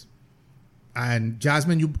 is this. And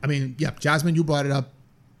Jasmine, you brought it up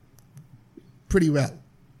pretty well.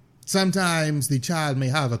 Sometimes the child may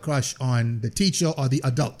have a crush on the teacher or the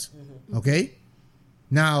adult. Okay?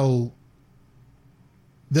 Now,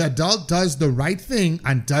 the adult does the right thing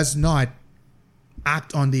and does not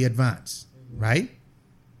act on the advance, right?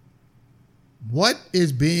 What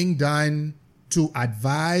is being done to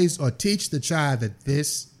advise or teach the child that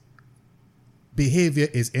this behavior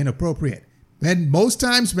is inappropriate? And most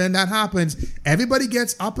times when that happens, everybody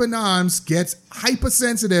gets up in arms, gets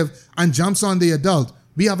hypersensitive, and jumps on the adult.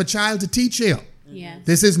 We have a child to teach here. Yes.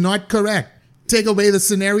 This is not correct. Take away the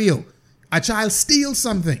scenario. A child steals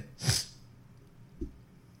something.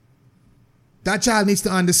 That child needs to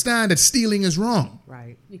understand that stealing is wrong.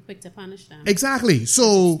 Right. Be quick to punish them. Exactly.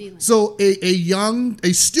 So Stealing.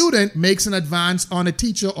 a student makes an advance on a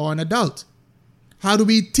teacher or an adult. How do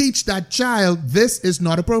we teach that child this is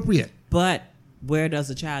not appropriate? But where does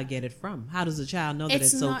the child get it from? How does the child know that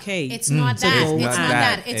it's not, okay? It's not to that. go It's out? not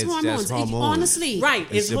that. It's It's hormones. just hormones. Honestly. Right.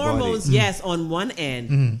 It's It's your hormones, body. yes, on one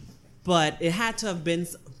end. But it had to have been,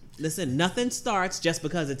 listen, nothing starts just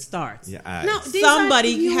because it starts. Yeah, No, these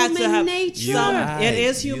Somebody are had to have nature. it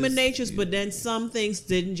is human Yes, natures, yes. but then some things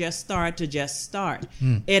didn't just start to just start.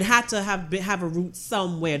 It had to have a root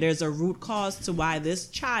somewhere. There's a root cause to why this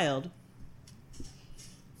child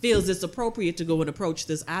feels it's appropriate to go and approach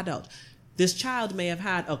this adult. This child may have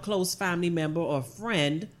had a close family member or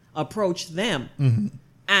friend approach them,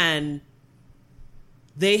 and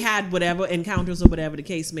they had whatever encounters or whatever the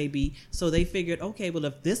case may be. So they figured, okay, well,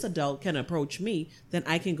 if this adult can approach me, then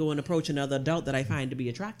I can go and approach another adult that I find to be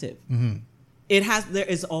attractive. There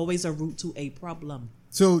is always a root to a problem.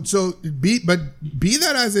 So be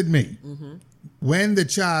that as it may, when the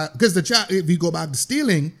child, because the child, if you go back to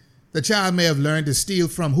stealing, the child may have learned to steal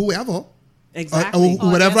from whoever, Exactly. or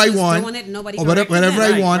whatever I just want, doing it, nobody or whatever, correcting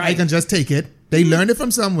whatever them. I want, I Right. can just take it. They learned it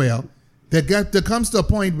from somewhere. There comes to a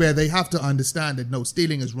point where they have to understand that no,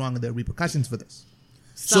 stealing is wrong and there are repercussions for this.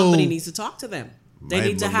 Somebody So- needs to talk to them. They My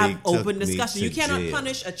need to mom have took open me discussion. to You cannot jail.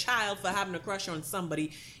 punish a child for having a crush on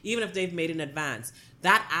somebody, even if they've made an advance.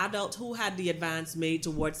 That adult who had the advance made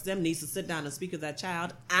towards them needs to sit down and speak with that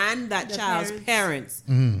child and that The child's parents.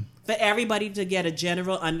 For everybody to get a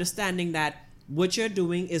general understanding that what you're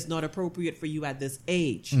doing is not appropriate for you at this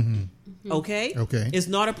age. Okay? Okay. It's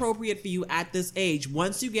not appropriate for you at this age.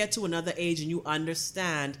 Once you get to another age and you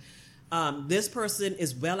understand this person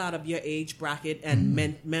is well out of your age bracket and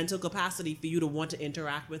mental capacity for you to want to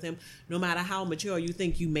interact with him, no matter how mature you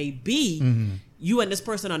think you may be, you and this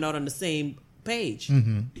person are not on the same page.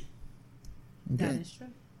 That is true.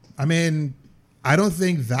 I mean, I don't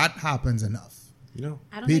think that happens enough. No.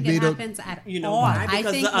 I don't They- think they it don't- happens at You know all. why? I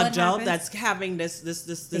Because think the what adult happens, that's having this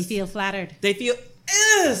they feel flattered. they feel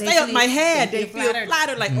stay up my head. They feel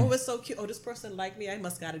flattered, like, oh, it's so cute. Oh, this person like me. I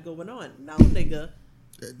must got it going on. No, nigga.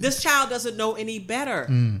 This child doesn't know any better.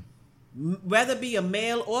 Whether it be a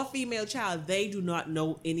male or female child, they do not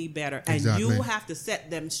know any better. And Exactly. you have to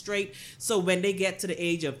set them straight. So when they get to the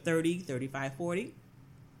age of 30, 35, 40,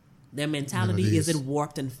 their mentality There it is. isn't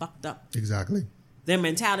warped and fucked up. Exactly. Their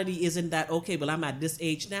mentality isn't that, okay, well, I'm at this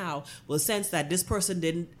age now. Well, since that this person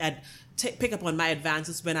didn't pick up on my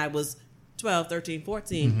advances when I was 12, 13,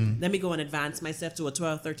 14, let me go and advance myself to a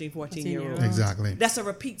 12, 13, 14-year-old. Exactly. That's a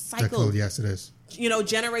repeat That cycle. cool. Yes, it is. You know,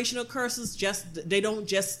 generational curses they don't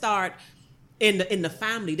just start in the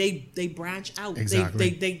family. They branch out.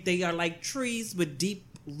 Exactly. They are like trees with deep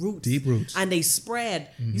roots. Deep roots. And they spread.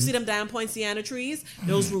 You see them damn poinciana trees?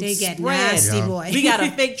 Those roots They get spread. nasty, Yeah. boy. We got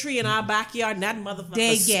a fig tree in our backyard, and that motherfucker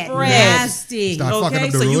They get spread. nasty. Start fucking Okay,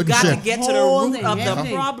 up the so you road and got to shit. get to the Hold root it, of the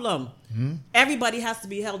everything. problem. Everybody has to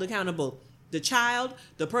be held accountable. The child,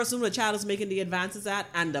 the person who the child is making the advances at,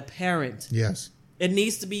 and the parent. Yes. It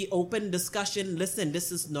needs to be open discussion. Listen,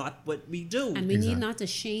 this is not what we do. And we Exactly. need not to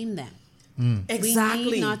shame them. Exactly.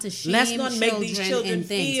 We need not to shame Let's not make these children in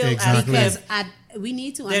things. feel Exactly. as Because we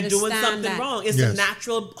need to they're understand doing something that wrong. It's Yes. a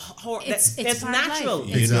natural. It's It's part of natural. life.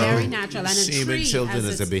 You It's know, very natural. And a shaming tree, children as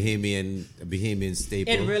is a it's- Bahamian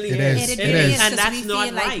staple. It really It is. is. It It really is. is, And because that's we not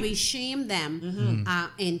feel like right. we shame them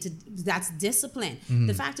into that's discipline.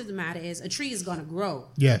 The fact of the matter is, a tree is going to grow.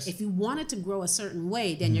 Yes. If you want it to grow a certain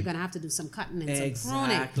way, then you're going to have to do some cutting and some Exactly.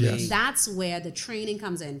 pruning. Yes. That's where the training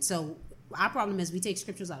comes in. So our problem is we take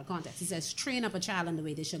scriptures out of context. It says, train up a child in the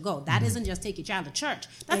way they should go. That isn't just take your child to church.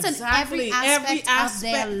 That's Exactly. in every aspect of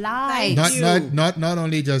their lives. Thank you. Not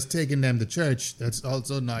only just taking them to church, that's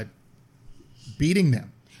also not beating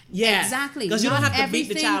them. Yeah, Exactly. Because you don't Not have to beat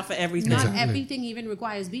the everything- child for everything. Not Exactly. everything even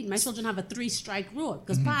requires beating. My children have a 3-strike rule.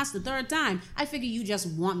 Because past the third time, I figure you just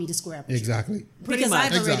want me to square up with you. Exactly. Pretty Because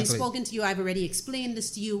much. I've already Exactly. spoken to you, I've already explained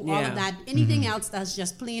this to you, all Yeah. of that. Anything else that's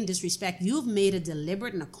just plain disrespect, you've made a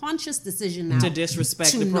deliberate and a conscious decision now To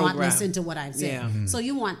disrespect to the not program. listen to what I've said. Yeah. So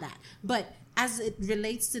you want that. But as it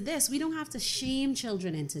relates to this, we don't have to shame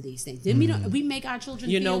children into these things. We make our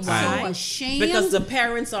children You feel know why? so ashamed. Because the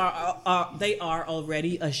parents are they are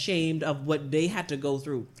already ashamed of what they had to go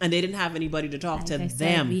through, and they didn't have anybody to talk Like to I said,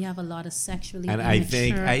 them. we have a lot of sexually And I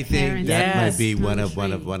think immature parents that Yes. might be in this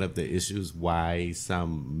one country. of the issues why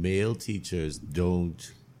some male teachers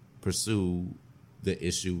don't pursue the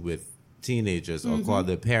issue with teenagers or call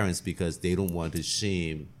their parents, because they don't want to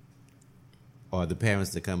shame or the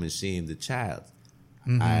parents to come and shame the child.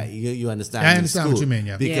 Mm-hmm. You understand? I understand what you mean,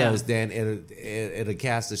 yeah. Because then it'll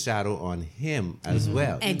cast a shadow on him as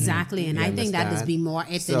well. Exactly, and You I think that is understand? be more it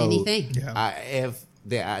than So, anything. Yeah. If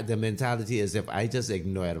the mentality is if I just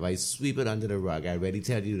ignore it, if I sweep it under the rug, I already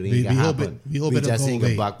tell you that it We ain't gonna hope happen. we hope it'll just go ain't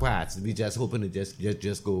away. gonna back parts. We just hoping it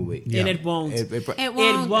just go away. Yeah. And it won't. It It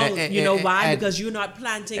won't. won't. You know why? and- Because you're not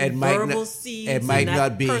planting It might verbal not, seeds. it might in that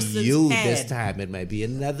not be person's you head. this time. It might be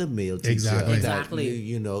another male teacher. Exactly. that Exactly.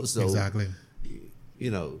 You know, so Exactly. you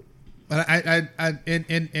know, But I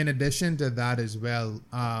in addition to that as well,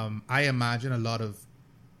 I imagine a lot of,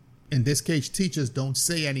 in this case, teachers don't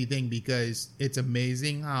say anything because it's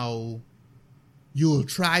amazing how you will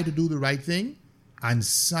try to do the right thing and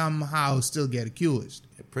somehow still get accused.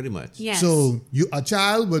 pretty much. Yes. So a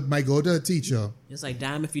child might go to a teacher, It's like,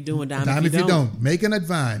 damn if you do and damn, damn if you don't. make an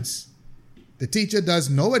advance. The teacher does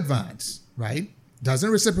no advance, right? Doesn't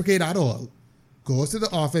reciprocate at all. Goes to the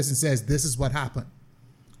office and says, "This is what happened."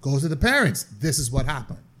 Goes to the parents, "This is what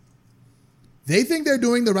happened." They think they're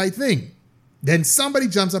doing the right thing. Then somebody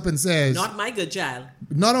jumps up and says, Not my good child.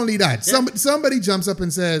 not only that, somebody jumps up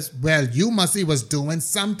and says, "Well, you must see was doing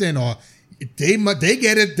something," or they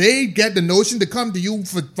get it. They get the notion to come to you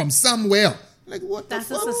from somewhere. Like, what That's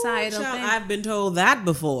the a fuck? societal Child, thing. I've been told that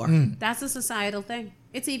before. That's a societal thing.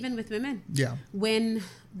 It's even with women. Yeah. When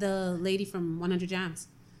the lady from 100 Jams,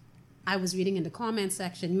 I was reading in the comment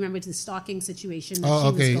section. You remember the stalking situation that Oh, she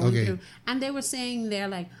okay, was going okay. through, and they were saying they're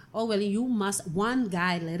like, "Oh well, you must." One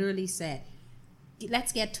guy literally said,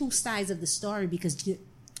 "Let's get two sides of the story because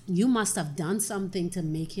you must have done something to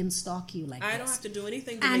make him stalk you like I this." don't have to do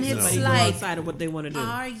anything to And make it's somebody go like, outside of what they want to do.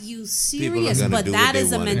 Are you People are serious? gonna But do that what they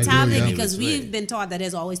is a wanna do mentality anyway. because Which way? we've been taught that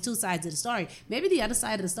there's always two sides of the story. Maybe the other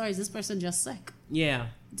side of the story is this person just sick. Yeah.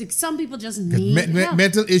 Some people just 'Cause need help.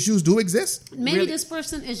 mental issues do exist. Maybe Really? this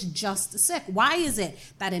person is just sick. Why is it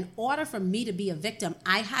that in order for me to be a victim,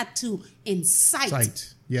 I had to incite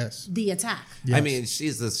Sight. Yes. the attack? Yes. I mean,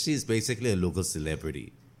 she's basically a local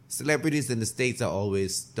celebrity. Celebrities in the States are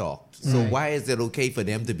always stalked. So Right. why is it okay for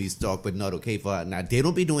them to be stalked but not okay for her? Now, they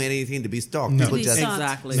don't be doing anything to be stalked. No. People To be just, stalked.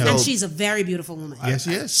 Exactly. No. And she's a very beautiful woman. Yes,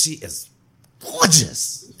 she is. She is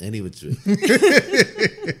gorgeous. Anyway,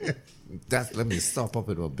 let me stop up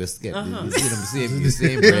with a biscuit. You see them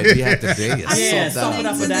same bread we had today. Yeah, Salt salt it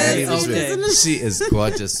down. up with that. Anyway, Okay. she is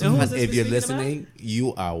gorgeous. And who was And this if we you're speaking about? listening,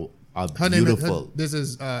 you are Her name is, beautiful. this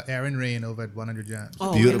is Erin Rain over at 100 Jams.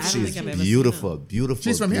 Oh, Beautiful. I don't She's think I've ever seen beautiful. Beautiful.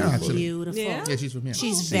 She's from here, beautiful. actually. Beautiful. Yeah? Yeah, she's from here.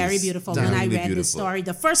 She's very beautiful. When I stunningly read the beautiful. story,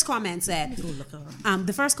 the first comment said, Look up.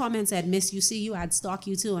 the first comment said, "Miss, you see you, I'd stalk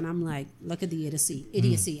you too." And I'm like, look at the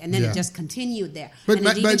idiocy. And then Yeah. it just continued there. But- and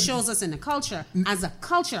but- it even but- shows us in the culture, as a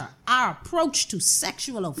culture, our approach to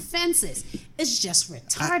sexual offenses is just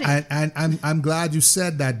retarded. And I'm glad you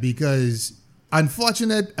said that because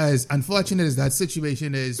unfortunate as that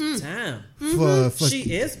situation is Damn. for She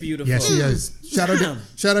is beautiful. yeah, she is. Shout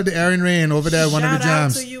out to Erin Rain over there at 100 Shout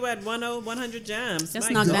out Jams. to you at 100 Jams. Just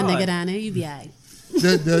My knock that God. nigga down there, you be all right.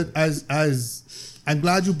 As I'm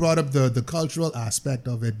glad you brought up the cultural aspect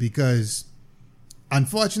of it because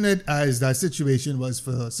unfortunate as that situation was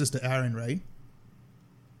for Sister Erin, right?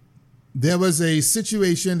 There was a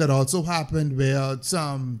situation that also happened where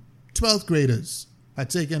some 12th graders had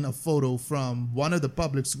taken a photo from one of the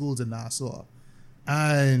public schools in Nassau.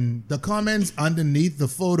 And the comments underneath the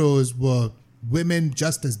photos were women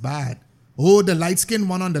just as bad. Oh, the light-skinned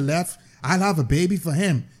one on the left, I'll have a baby for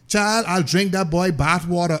him. Child, I'll drink that boy bath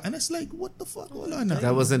water. And it's like, what the fuck? Hold on now.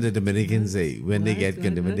 That wasn't the Dominicans when they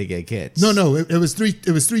get kids. No, it was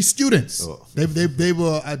three students. Oh.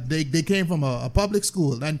 They came from a public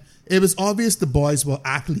school, and it was obvious the boys were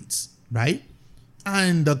athletes, right?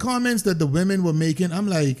 And the comments that the women were making, I'm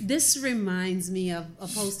like, This reminds me of a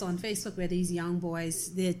post on Facebook where these young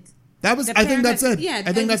boys I think that's it. Yeah,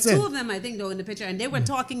 I think that's two it. of them, I think, though, in the picture, and they were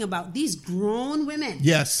talking about these grown women.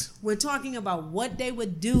 Yes, We're talking about what they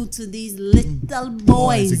would do to these little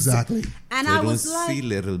boys. exactly. And They I don't was see like,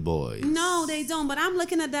 little boys. no, they don't. But I'm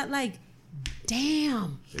looking at that like,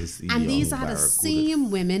 damn. It's And these young are the barracuda. same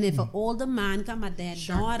women. If an older man come at their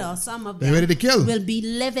daughter, some of They're them ready to kill. will be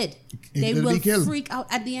livid. They They'll will be killed. freak out.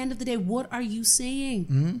 At the end of the day, what are you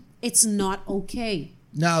saying? It's not okay.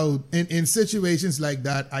 Now, in situations like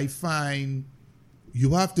that, I find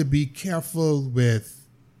you have to be careful with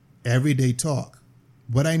everyday talk.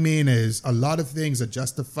 What I mean is a lot of things are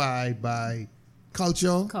justified by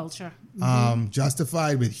culture, Culture.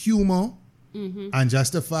 justified with humor, and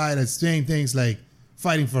justified as saying things like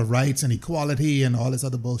fighting for rights and equality and all this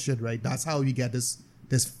other bullshit, right? That's how you get this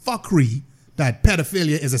fuckery that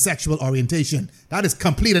pedophilia is a sexual orientation. That is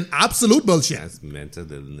complete and absolute bullshit. That's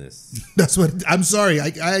mental illness. That's what, I'm sorry.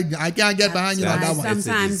 I can't get behind you on that one.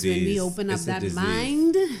 Sometimes when we open up that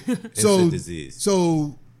mind. It's a disease.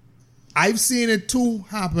 So I've seen it too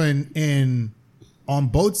happen on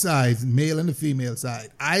both sides, male and the female side.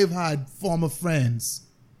 I've had former friends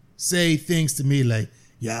say things to me like,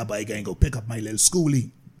 yeah, but I gotta go pick up my little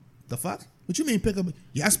schoolie. The fuck? What you mean pick up?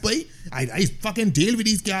 Yes, boy. I fucking deal with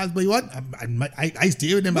these guys, boy. What? I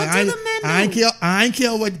deal with them. But I ain't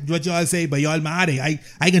care what y'all say, but y'all mad.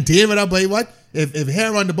 I can deal with them, boy. What? If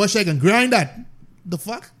hair on the bush, I can grind that. The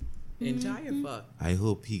fuck? Entire fuck. I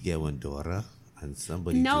hope he get one daughter and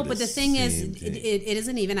somebody. No, do but the thing is, thing. it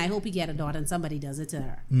isn't even. I hope he get a daughter and somebody does it to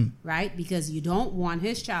her, right? Because you don't want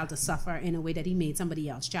his child to suffer in a way that he made somebody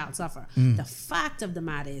else's child suffer. The fact of the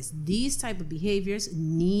matter is, these type of behaviors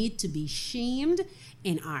need to be shamed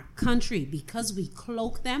in our country because we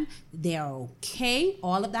cloak them. They're okay.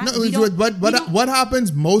 All of that. No, but what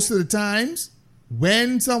happens most of the times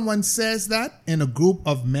when someone says that in a group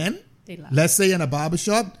of men? They laugh. Let's say in a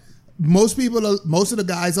barbershop, most of the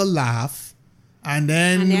guys will laugh. And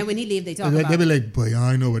then when he leave, they talk they'll about be like, boy,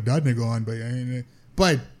 I know what that nigga on,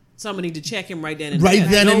 but Someone need to check him right then and Right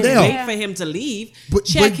there. then and there. Don't wait for him to leave.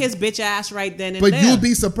 Check his bitch ass right then and but there. you'll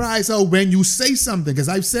be surprised how when you say something, because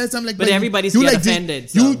I've said something like, But everybody's you get like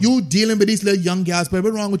offended. You dealing with these little young guys, but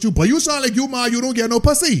what's wrong with you? But you sound like you don't get no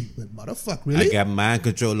pussy. But motherfucker, really? I got mind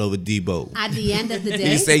control over Debo. at the end of the day.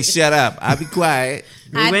 He say, "Shut up." I'll be quiet.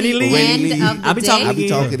 At When he the leave- end of the I'll be talking day, I'll be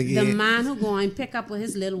talking the again. man who go and pick up with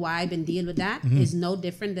his little wife and deal with that is no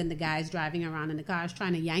different than the guys driving around in the cars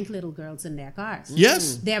trying to yank little girls in their cars.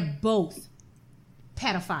 Yes. They're both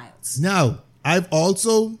pedophiles. Now, I've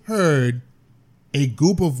also heard a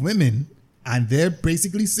group of women, and they're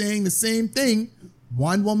basically saying the same thing.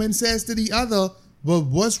 One woman says to the other, well,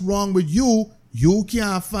 what's wrong with you? You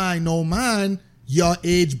can't find no man your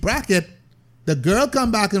age bracket. The girl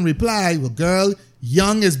come back and reply, well, girl,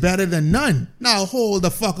 young is better than none. Now hold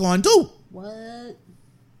the fuck on too. What?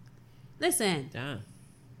 Listen. Damn.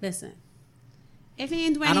 Listen. If he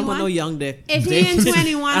ain't 21, I don't want no young dick. If he ain't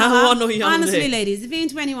 21 I don't want no young honestly, dick. ladies, if he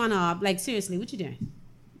ain't 21 or up, like seriously, what you doing?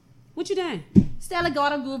 What you doing? Stella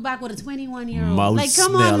gotta go back with a 21-year-old. Mouth Like,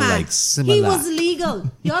 come smell on, man. like similar. He was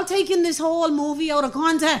legal. Y'all taking this whole movie out of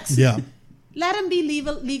context. Yeah. Let him be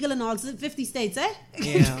legal in all 50 states, eh?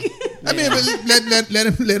 Yeah. I mean, but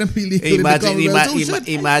let him be legal in the Commonwealth too, shit.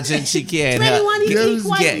 Imagine she can't 21, he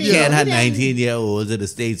quite can't legal. have Yeah. 19-year-olds in the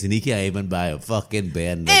States and he can't even buy a fucking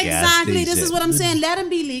beer in the gas Exactly. station. This is what I'm saying. Let him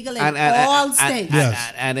be legal in all states.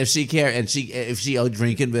 Yes. And if she care and if she out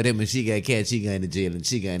drinking with him and she get caught, she going to jail and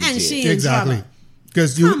she going to jail. And she in Exactly. trouble.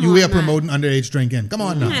 Because Come you on, are man. promoting underage drinking. Come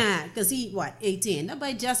on now. Nah, because he, what, 18?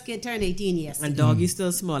 Nobody just turned 18 yesterday. And doggy's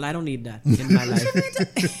still small. I don't need that in my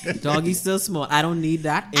life. Doggy's still small. I don't need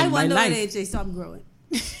that in I my wonder what life. age they stop growing.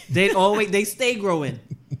 They stay growing.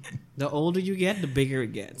 The older you get, the bigger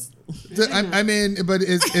it gets. So, I mean, but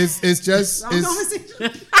it's just Wrong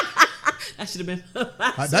conversation. That should have been.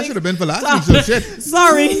 that should have been for last week. So shit.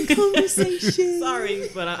 Sorry. Conversation. Sorry,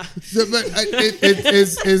 but So, but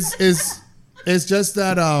it's just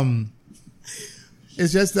that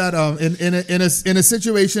in a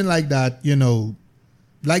situation like that, you know,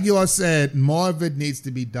 like you all said, more of it needs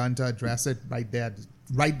to be done to address it right there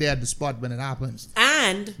at the spot when it happens.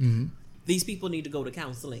 and these people need to go to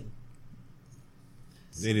counseling.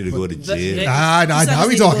 They need to go to jail. Now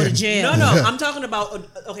we talking. No, I'm talking about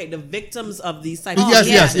the victims of these types.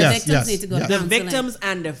 Yes, The victims need to go to The counseling. victims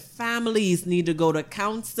and the families need to go to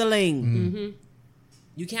counseling. Mm-hmm.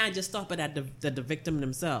 You can't just stop it at the victim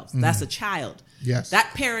themselves. That's a child. Yes.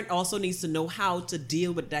 That parent also needs to know how to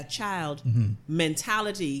deal with that child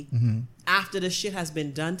mentality after the shit has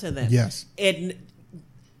been done to them. Yes.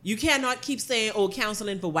 You cannot keep saying, "Oh,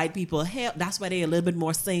 counseling for white people." Hell, that's why they're a little bit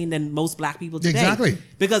more sane than most black people today. Exactly.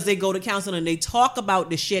 Because they go to counseling and they talk about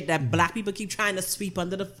the shit that black people keep trying to sweep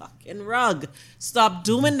under the fucking rug. Stop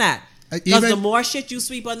doing that. Because the more shit you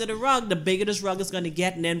sweep under the rug, the bigger this rug is going to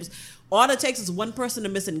get. And then all it takes is one person to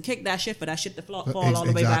miss it and kick that shit for that shit to fall all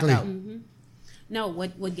the way back out. No,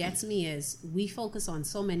 what gets me is we focus on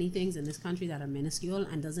so many things in this country that are minuscule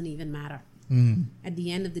and doesn't even matter. At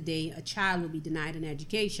the end of the day, a child will be denied an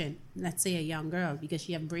education. Let's say a young girl because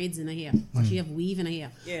she have braids in her hair or she have weave in her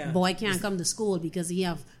hair. Yeah. Boy can't come to school because he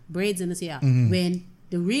have braids in his hair. When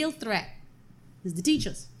the real threat is the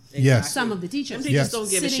teachers. Yes. Some of the Them teachers. teachers Yes. don't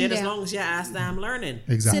give a Sitting shit as there. long as your ass damn learning.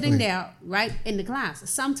 Exactly. Sitting there right in the class.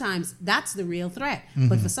 Sometimes that's the real threat.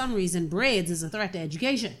 But for some reason, braids is a threat to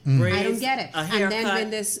education. Braids, I don't get it. A haircut, and then when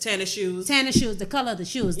this tennis shoes. tennis shoes, the color of the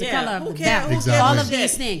shoes, the Yeah, color of who the cares? belt, Who Exactly. all cares? of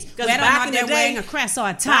these things. Because Whether or back not in they're the day, wearing a crest or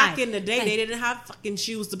a tie. Back in the day, And they didn't have fucking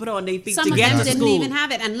shoes to put on their feet some to of get them to didn't school. even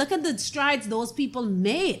have it. And look at the strides those people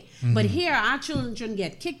made. But here, our children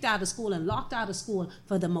get kicked out of school and locked out of school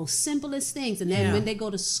for the most simplest things. And then Yeah. when they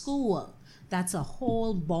go to school, that's a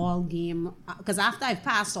whole ball game. Because after I've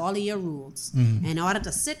passed all of your rules, in order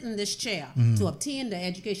to sit in this chair to obtain the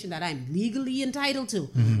education that I'm legally entitled to,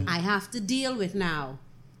 I have to deal with now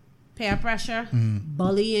peer pressure,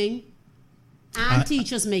 bullying, and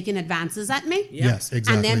teachers making advances at me. Yeah. Yes,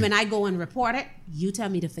 exactly. And then when I go and report it, you tell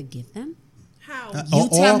me to forgive them. How? You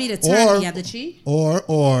tell me to turn the other cheek.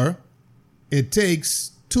 Or it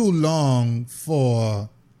takes too long for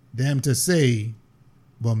them to say,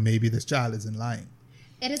 well, maybe this child isn't lying.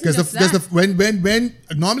 It isn't Because just that. when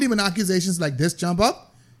normally when accusations like this jump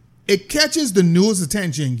up, it catches the news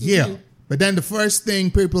attention, yeah. But then the first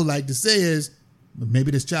thing people like to say is, well,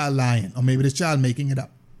 maybe this child lying, or maybe this child making it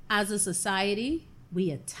up. As a society,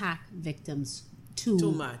 we attack victims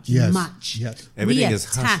too much. Yes. much. Yes. Everything We is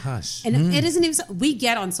hush, attack- hush. And it isn't even so, we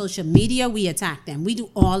get on social media, we attack them. We do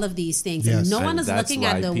all of these things. Yes. And no And one is that's looking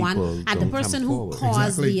at why the people the don't person come who forward.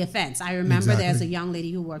 caused Exactly. the offense. I remember there's Exactly. a young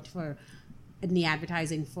lady who worked in the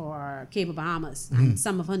advertising for Cable Bahamas, and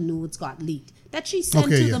some of her nudes got leaked. That she sent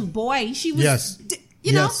Okay, to yeah. them, boy, she was, Yes.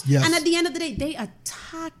 you know, Yes, yes. and at the end of the day, they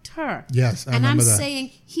attacked her. Yes, I and I'm remember that.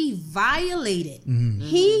 saying he violated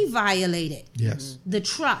Yes. the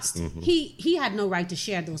trust. He had no right to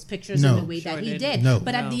share those pictures No. in the way that Sure he didn't. did. No.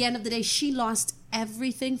 But at No. the end of the day, she lost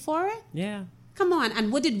everything for it. Yeah. Come on,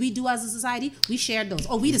 and what did we do as a society? We shared those.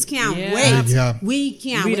 Oh, we just can't Yeah. wait. Yeah. We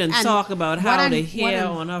can't. We wait. didn't And talk about what how I'm- the what hair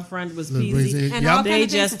I'm- on her friend was Look, peasy. Breezy. And Yep. all They kind of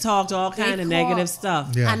just things. talked all kind They of call- negative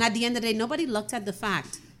stuff. Yeah. And at the end of the day, nobody looked at the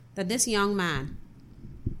fact that this young man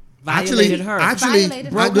Violated her.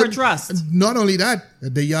 Violated Broke I- her trust. Not only that,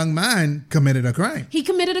 the young man committed a crime. he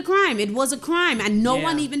committed a crime. It was a crime, and no Yeah.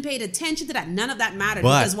 one even paid attention to that. None of that mattered.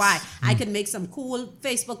 But- Because why? I could make some cool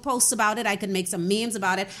Facebook posts about it. I could make some memes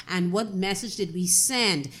about it. And what message did we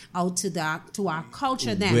send out to our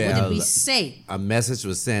culture then? What did we Well, say? A message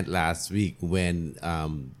was sent last week when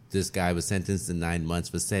this guy was sentenced to 9 months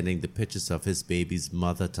for sending the pictures of his baby's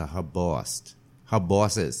mother to her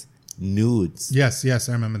bosses, nudes. Yes,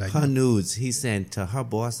 I remember that. Her nudes he sent to her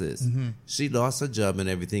bosses. She lost her job and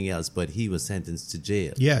everything else, but he was sentenced to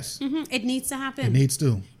jail. Yes, It needs to happen. it needs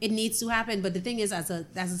to. It needs to happen. But the thing is, as a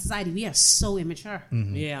society, we are so immature.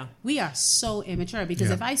 Yeah. We are so immature because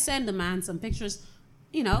Yeah. if I send a man some pictures,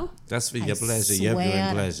 you know, That's for I your pleasure, your swear viewing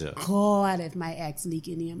to pleasure. God, if my ex leak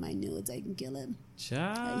any of my nudes, I can kill him.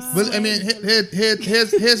 Child. Well, I mean,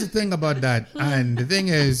 here's the thing about that. And the thing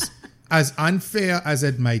is, as unfair as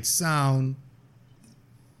it might sound,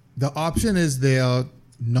 the option is there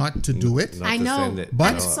not to do it. Not I to know, send it But-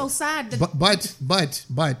 and at it's all. so sad. That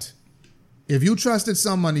But, if you trusted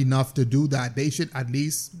someone enough to do that, they should at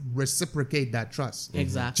least reciprocate that trust.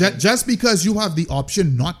 Exactly. Just because you have the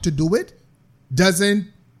option not to do it doesn't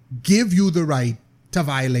give you the right to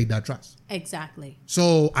violate that trust. Exactly.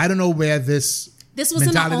 So I don't know where this This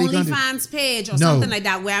wasn't an mentality comes in. OnlyFans page or No. something like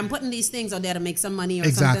that where I'm putting these things out there to make some money or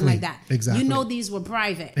something Exactly. like that. Exactly. You know these were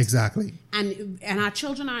private. Exactly. And our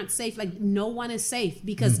children aren't safe. Like no one is safe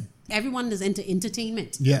because everyone is into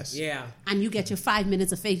entertainment. Yes. Yeah. And you get your 5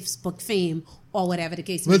 minutes of Facebook fame or whatever the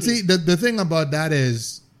case may Well, be. see, the thing about that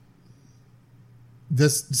is the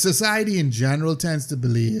society in general tends to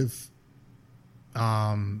believe,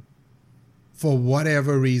 for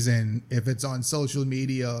whatever reason, if it's on social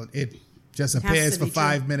media, it just has appears to for be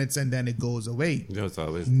 5 true. minutes and then it goes away. That's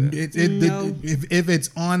always there. No. If it's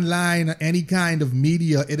online or any kind of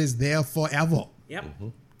media, it is there forever. Yep.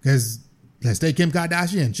 Because let's take Kim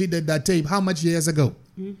Kardashian. She did that tape how much years ago?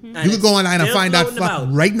 And You could it's go online and still find that floating fuck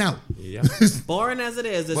about. right now. Yeah. Boring as it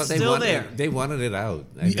is, it's Well, still there. They wanted it out.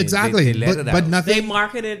 I mean, Exactly. They let it but out. nothing. They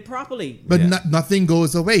market it properly. But Yeah. nothing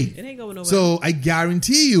goes away. It ain't going nowhere. So I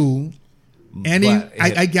guarantee you, But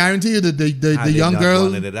I guarantee you that the Had they young not girl,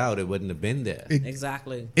 wanted it out, it wouldn't have been there.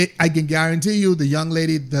 Exactly. I can guarantee you the young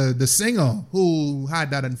lady, the singer who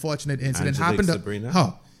had that unfortunate incident Angelique happened to Sabrina?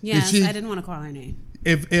 her. Yes, If I didn't want to call her name.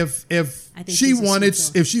 if I think she she's a wanted,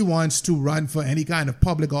 sweetheart. if she wants to run for any kind of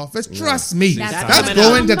public office, trust me, She's That's that's coming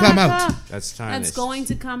going out. to come back out. up. That's tarnished. That's going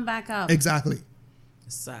to come back up. Exactly.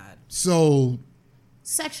 It's sad. So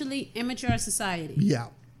Sexually immature society. yeah,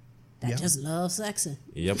 that just love sexing.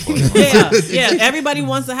 Yep. Yeah. Everybody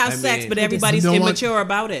wants to have sex, but everybody's immature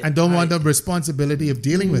about it. And don't want the responsibility of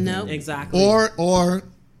dealing with it. Exactly. Or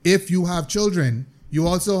if you have children, you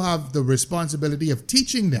also have the responsibility of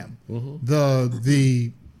teaching them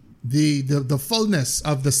the fullness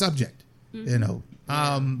of the subject. You know,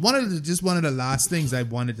 one of the last things I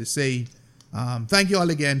wanted to say. Thank you all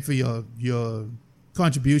again for your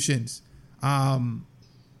contributions.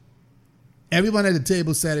 Everyone at the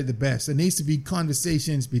table said it the best. There needs to be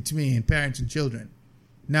conversations between parents and children.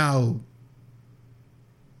 Now,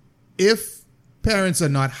 if parents are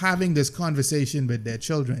not having this conversation with their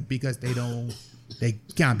children because they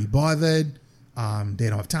can't be bothered, they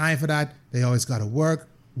don't have time for that, they always got to work,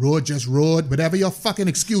 road, whatever your fucking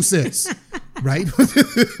excuse is, right?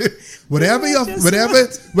 whatever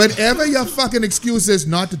your fucking excuse is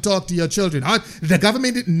not to talk to your children. The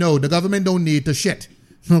government don't need to shit.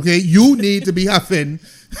 Okay, you need to be having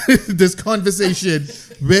this conversation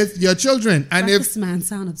with your children. And if this man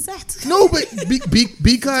sound upset, no, but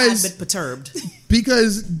because a bit perturbed.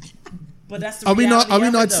 Because but that's the are we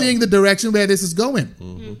reality not seeing the direction where this is going?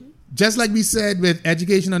 Just like we said with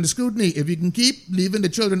education under scrutiny, if you can keep leaving the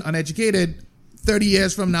children uneducated, 30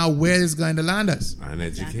 years from now, where is it going to land us?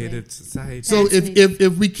 Uneducated society. So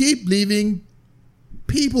if we keep leaving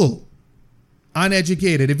people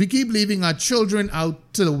uneducated, if we keep leaving our children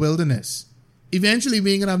out to the wilderness, eventually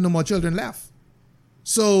we ain't gonna have no more children left.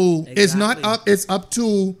 So it's up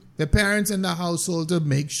to the parents in the household to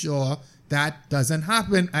make sure that doesn't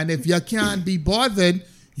happen. And if you can't be bothered,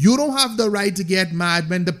 you don't have the right to get mad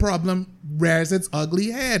when the problem rears its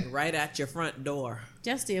ugly head. Right at your front door.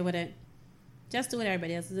 just deal with it. Just do what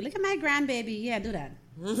everybody else does. Look at my grandbaby. Yeah, do that.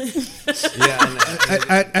 and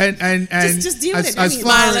just deal with it.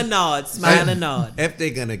 Smile and nod. Smile and nod. If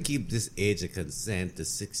they're gonna keep this age of consent to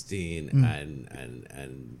 16,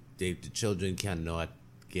 and the children cannot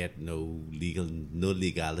get no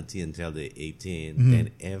legality until they're 18,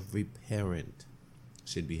 then every parent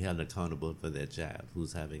should be held accountable for their child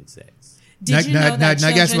who's having sex. Did you know that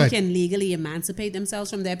children can legally emancipate themselves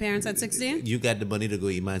from their parents at 16? You got the money to go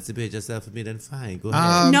emancipate yourself for me, then fine, go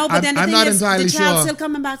ahead. No, but then the I'm thing not is, the entirely child's sure. still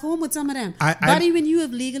coming back home with some of them. Buddy, when you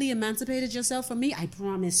have legally emancipated yourself from me, I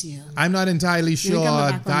promise you. I'm not entirely sure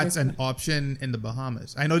back on that's this an option in the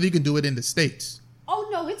Bahamas. I know that you can do it in the States. Oh,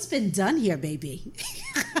 no, it's been done here, baby.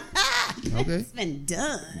 Okay. It's been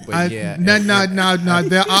done. But yeah, No.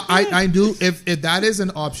 There are, I do. If that is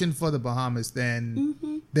an option for the Bahamas,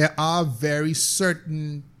 then there are very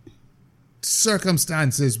certain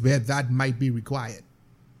circumstances where that might be required.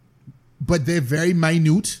 But they're very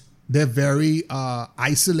minute. They're very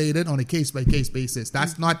isolated on a case-by-case basis.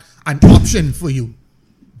 That's not an option for you.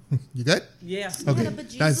 You good? Yeah. Okay.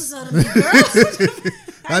 Jesus out of me, girl.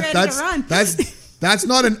 That's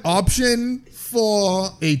not an option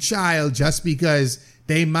for a child just because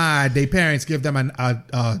they mad, their parents give them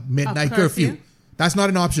a midnight curfew. That's not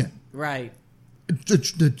an option. Right.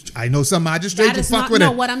 I know some magistrates who fuck with it.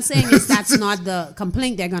 No, what I'm saying is that's not the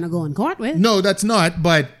complaint they're going to go in court with. No, that's not.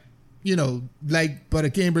 But, you know, like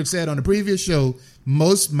Brother Cambridge said on the previous show,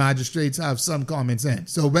 most magistrates have some common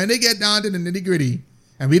sense. So when they get down to the nitty gritty,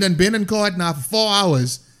 and we done been in court now for 4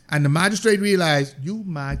 hours, and the magistrate realized, you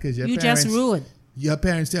mad because your parents... just rude. Your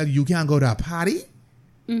parents tell you can't go to a party?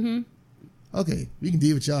 Okay, we can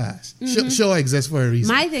deal with your ass. Sure exists for a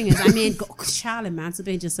reason. My thing is, child,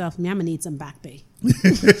 emancipate yourself. Me, I'm going to need some back pay.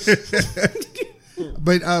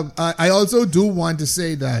 But I also do want to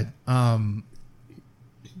say that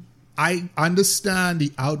I understand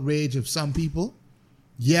the outrage of some people.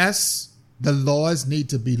 Yes, the laws need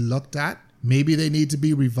to be looked at. Maybe they need to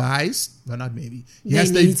be revised. Well, not maybe. Yes,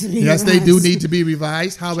 they do need to be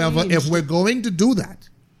revised. However, if we're going to do that,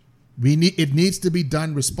 it needs to be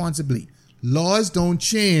done responsibly. Laws don't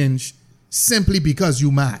change simply because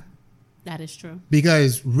you're mad. That is true.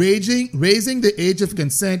 Because raising the age of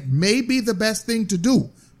consent may be the best thing to do,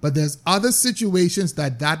 but there's other situations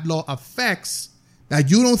that law affects that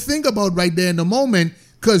you don't think about right there in the moment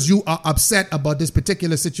because you are upset about this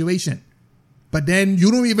particular situation. But then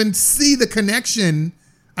you don't even see the connection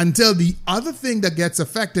until the other thing that gets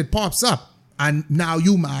affected pops up, and now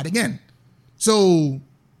you mad again. So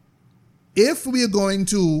if we are going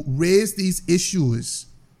to raise these issues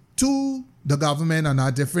to the government and our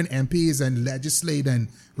different MPs and legislate and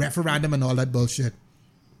referendum and all that bullshit,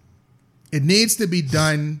 it needs to be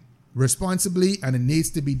done responsibly, and it needs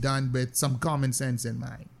to be done with some common sense in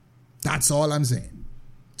mind. That's all I'm saying.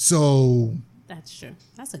 So that's true.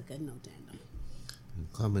 That's a good note, Dan.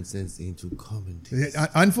 Common sense into common.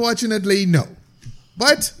 Unfortunately, no.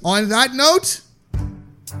 But on that note,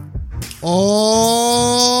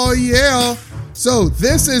 Oh, yeah. So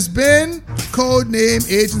this has been Codename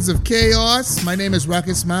Agents of Chaos. My name is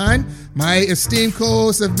Ruckus Man. My esteemed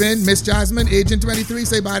co-hosts have been Miss Jasmine, Agent 23.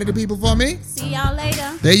 Say bye to the people for me. See y'all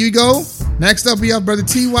later. There you go. Next up, we have Brother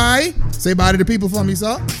TY. Say bye to the people for me,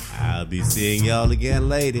 sir. I'll be seeing y'all again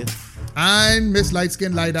later. And Miss Light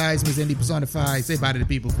Skin, Light Eyes, Miss Indy Personified. Say bye to the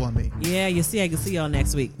people for me. Yeah, you see, I can see y'all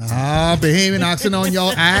next week. Bahamian oxen on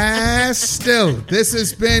y'all ass still. This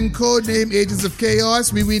has been Codename Agents of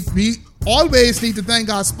Chaos. We always need to thank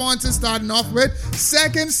our sponsors, starting off with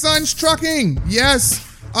Second Sons Trucking. Yes.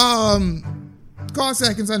 Call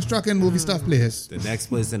Second Sons Trucking, movie stuff, please. The next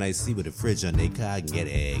person I see with a fridge on their car can get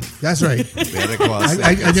egg. That's right. Better call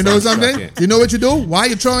And you know something? Trucking. You know what you do? Why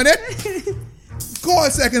you throwing it? Call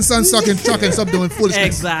Second Sons Trucking and stop doing foolishness.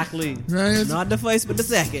 Exactly. Right? Not the first, but the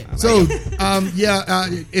second. So,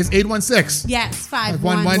 it's 816. Yes,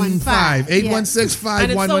 5115. 816-5115.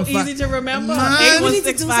 And it's so easy to remember. Man.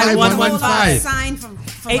 816-5115. Sign for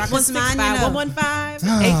Ruckus Man, 816-5115.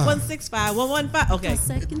 816-5115. Okay.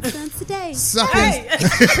 Second Sons today.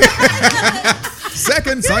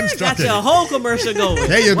 Second Sons Got Trucking. your whole commercial going.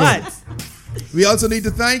 There you go. What? We also need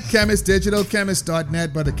to thank Chemist Digital,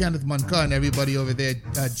 Chemist.net, Brother Kenneth Munka, and everybody over there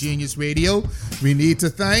at Genius Radio. We need to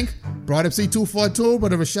thank Broad C242,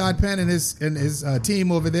 Brother Rashad Penn and his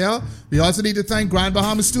team over there. We also need to thank Grand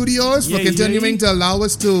Bahama Studios for continuing to allow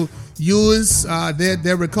us to use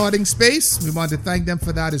their recording space. We want to thank them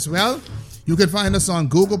for that as well. You can find us on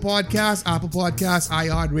Google Podcasts, Apple Podcasts,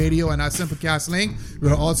 iHeartRadio, and our Simplecast link.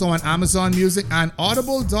 We're also on Amazon Music and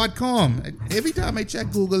Audible.com. Every time I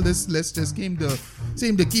check Google, this list just seem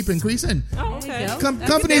to keep increasing. Oh, okay.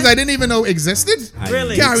 Companies I didn't even know existed.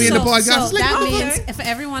 Really? Carrying the podcast. So that means for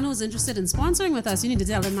everyone who's interested in sponsoring with us, you need to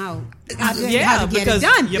tell them how to get because it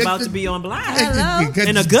done. you're about to be on blast. Hello.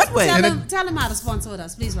 In a good way. Tell them how to sponsor with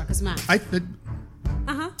us, please, Ruckus Man.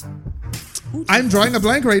 I'm drawing a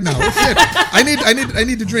blank right now. Shit. I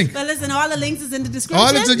need to drink. But listen, all the links is in the description.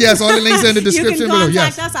 All the links are in the description you can below.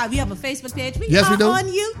 contact Yes. us. We have a Facebook page. We Yes, are we do. on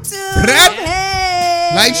YouTube. Prep.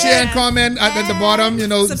 Hey. Like, share, and comment at the bottom. You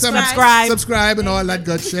know, Subscribe and all that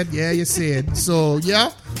good shit. Yeah, you see it. So,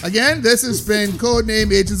 yeah. Again, this has been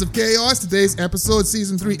Codename Agents of Chaos. Today's episode,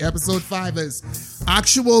 Season 3, Episode 5 is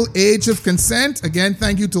Actual Age of Consent. Again,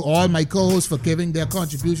 thank you to all my co-hosts for giving their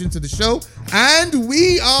contribution to the show. And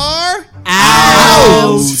we are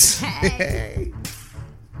out. Hey.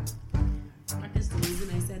 Ruckus, the reason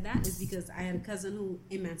I said that is because I had a cousin who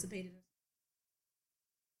emancipated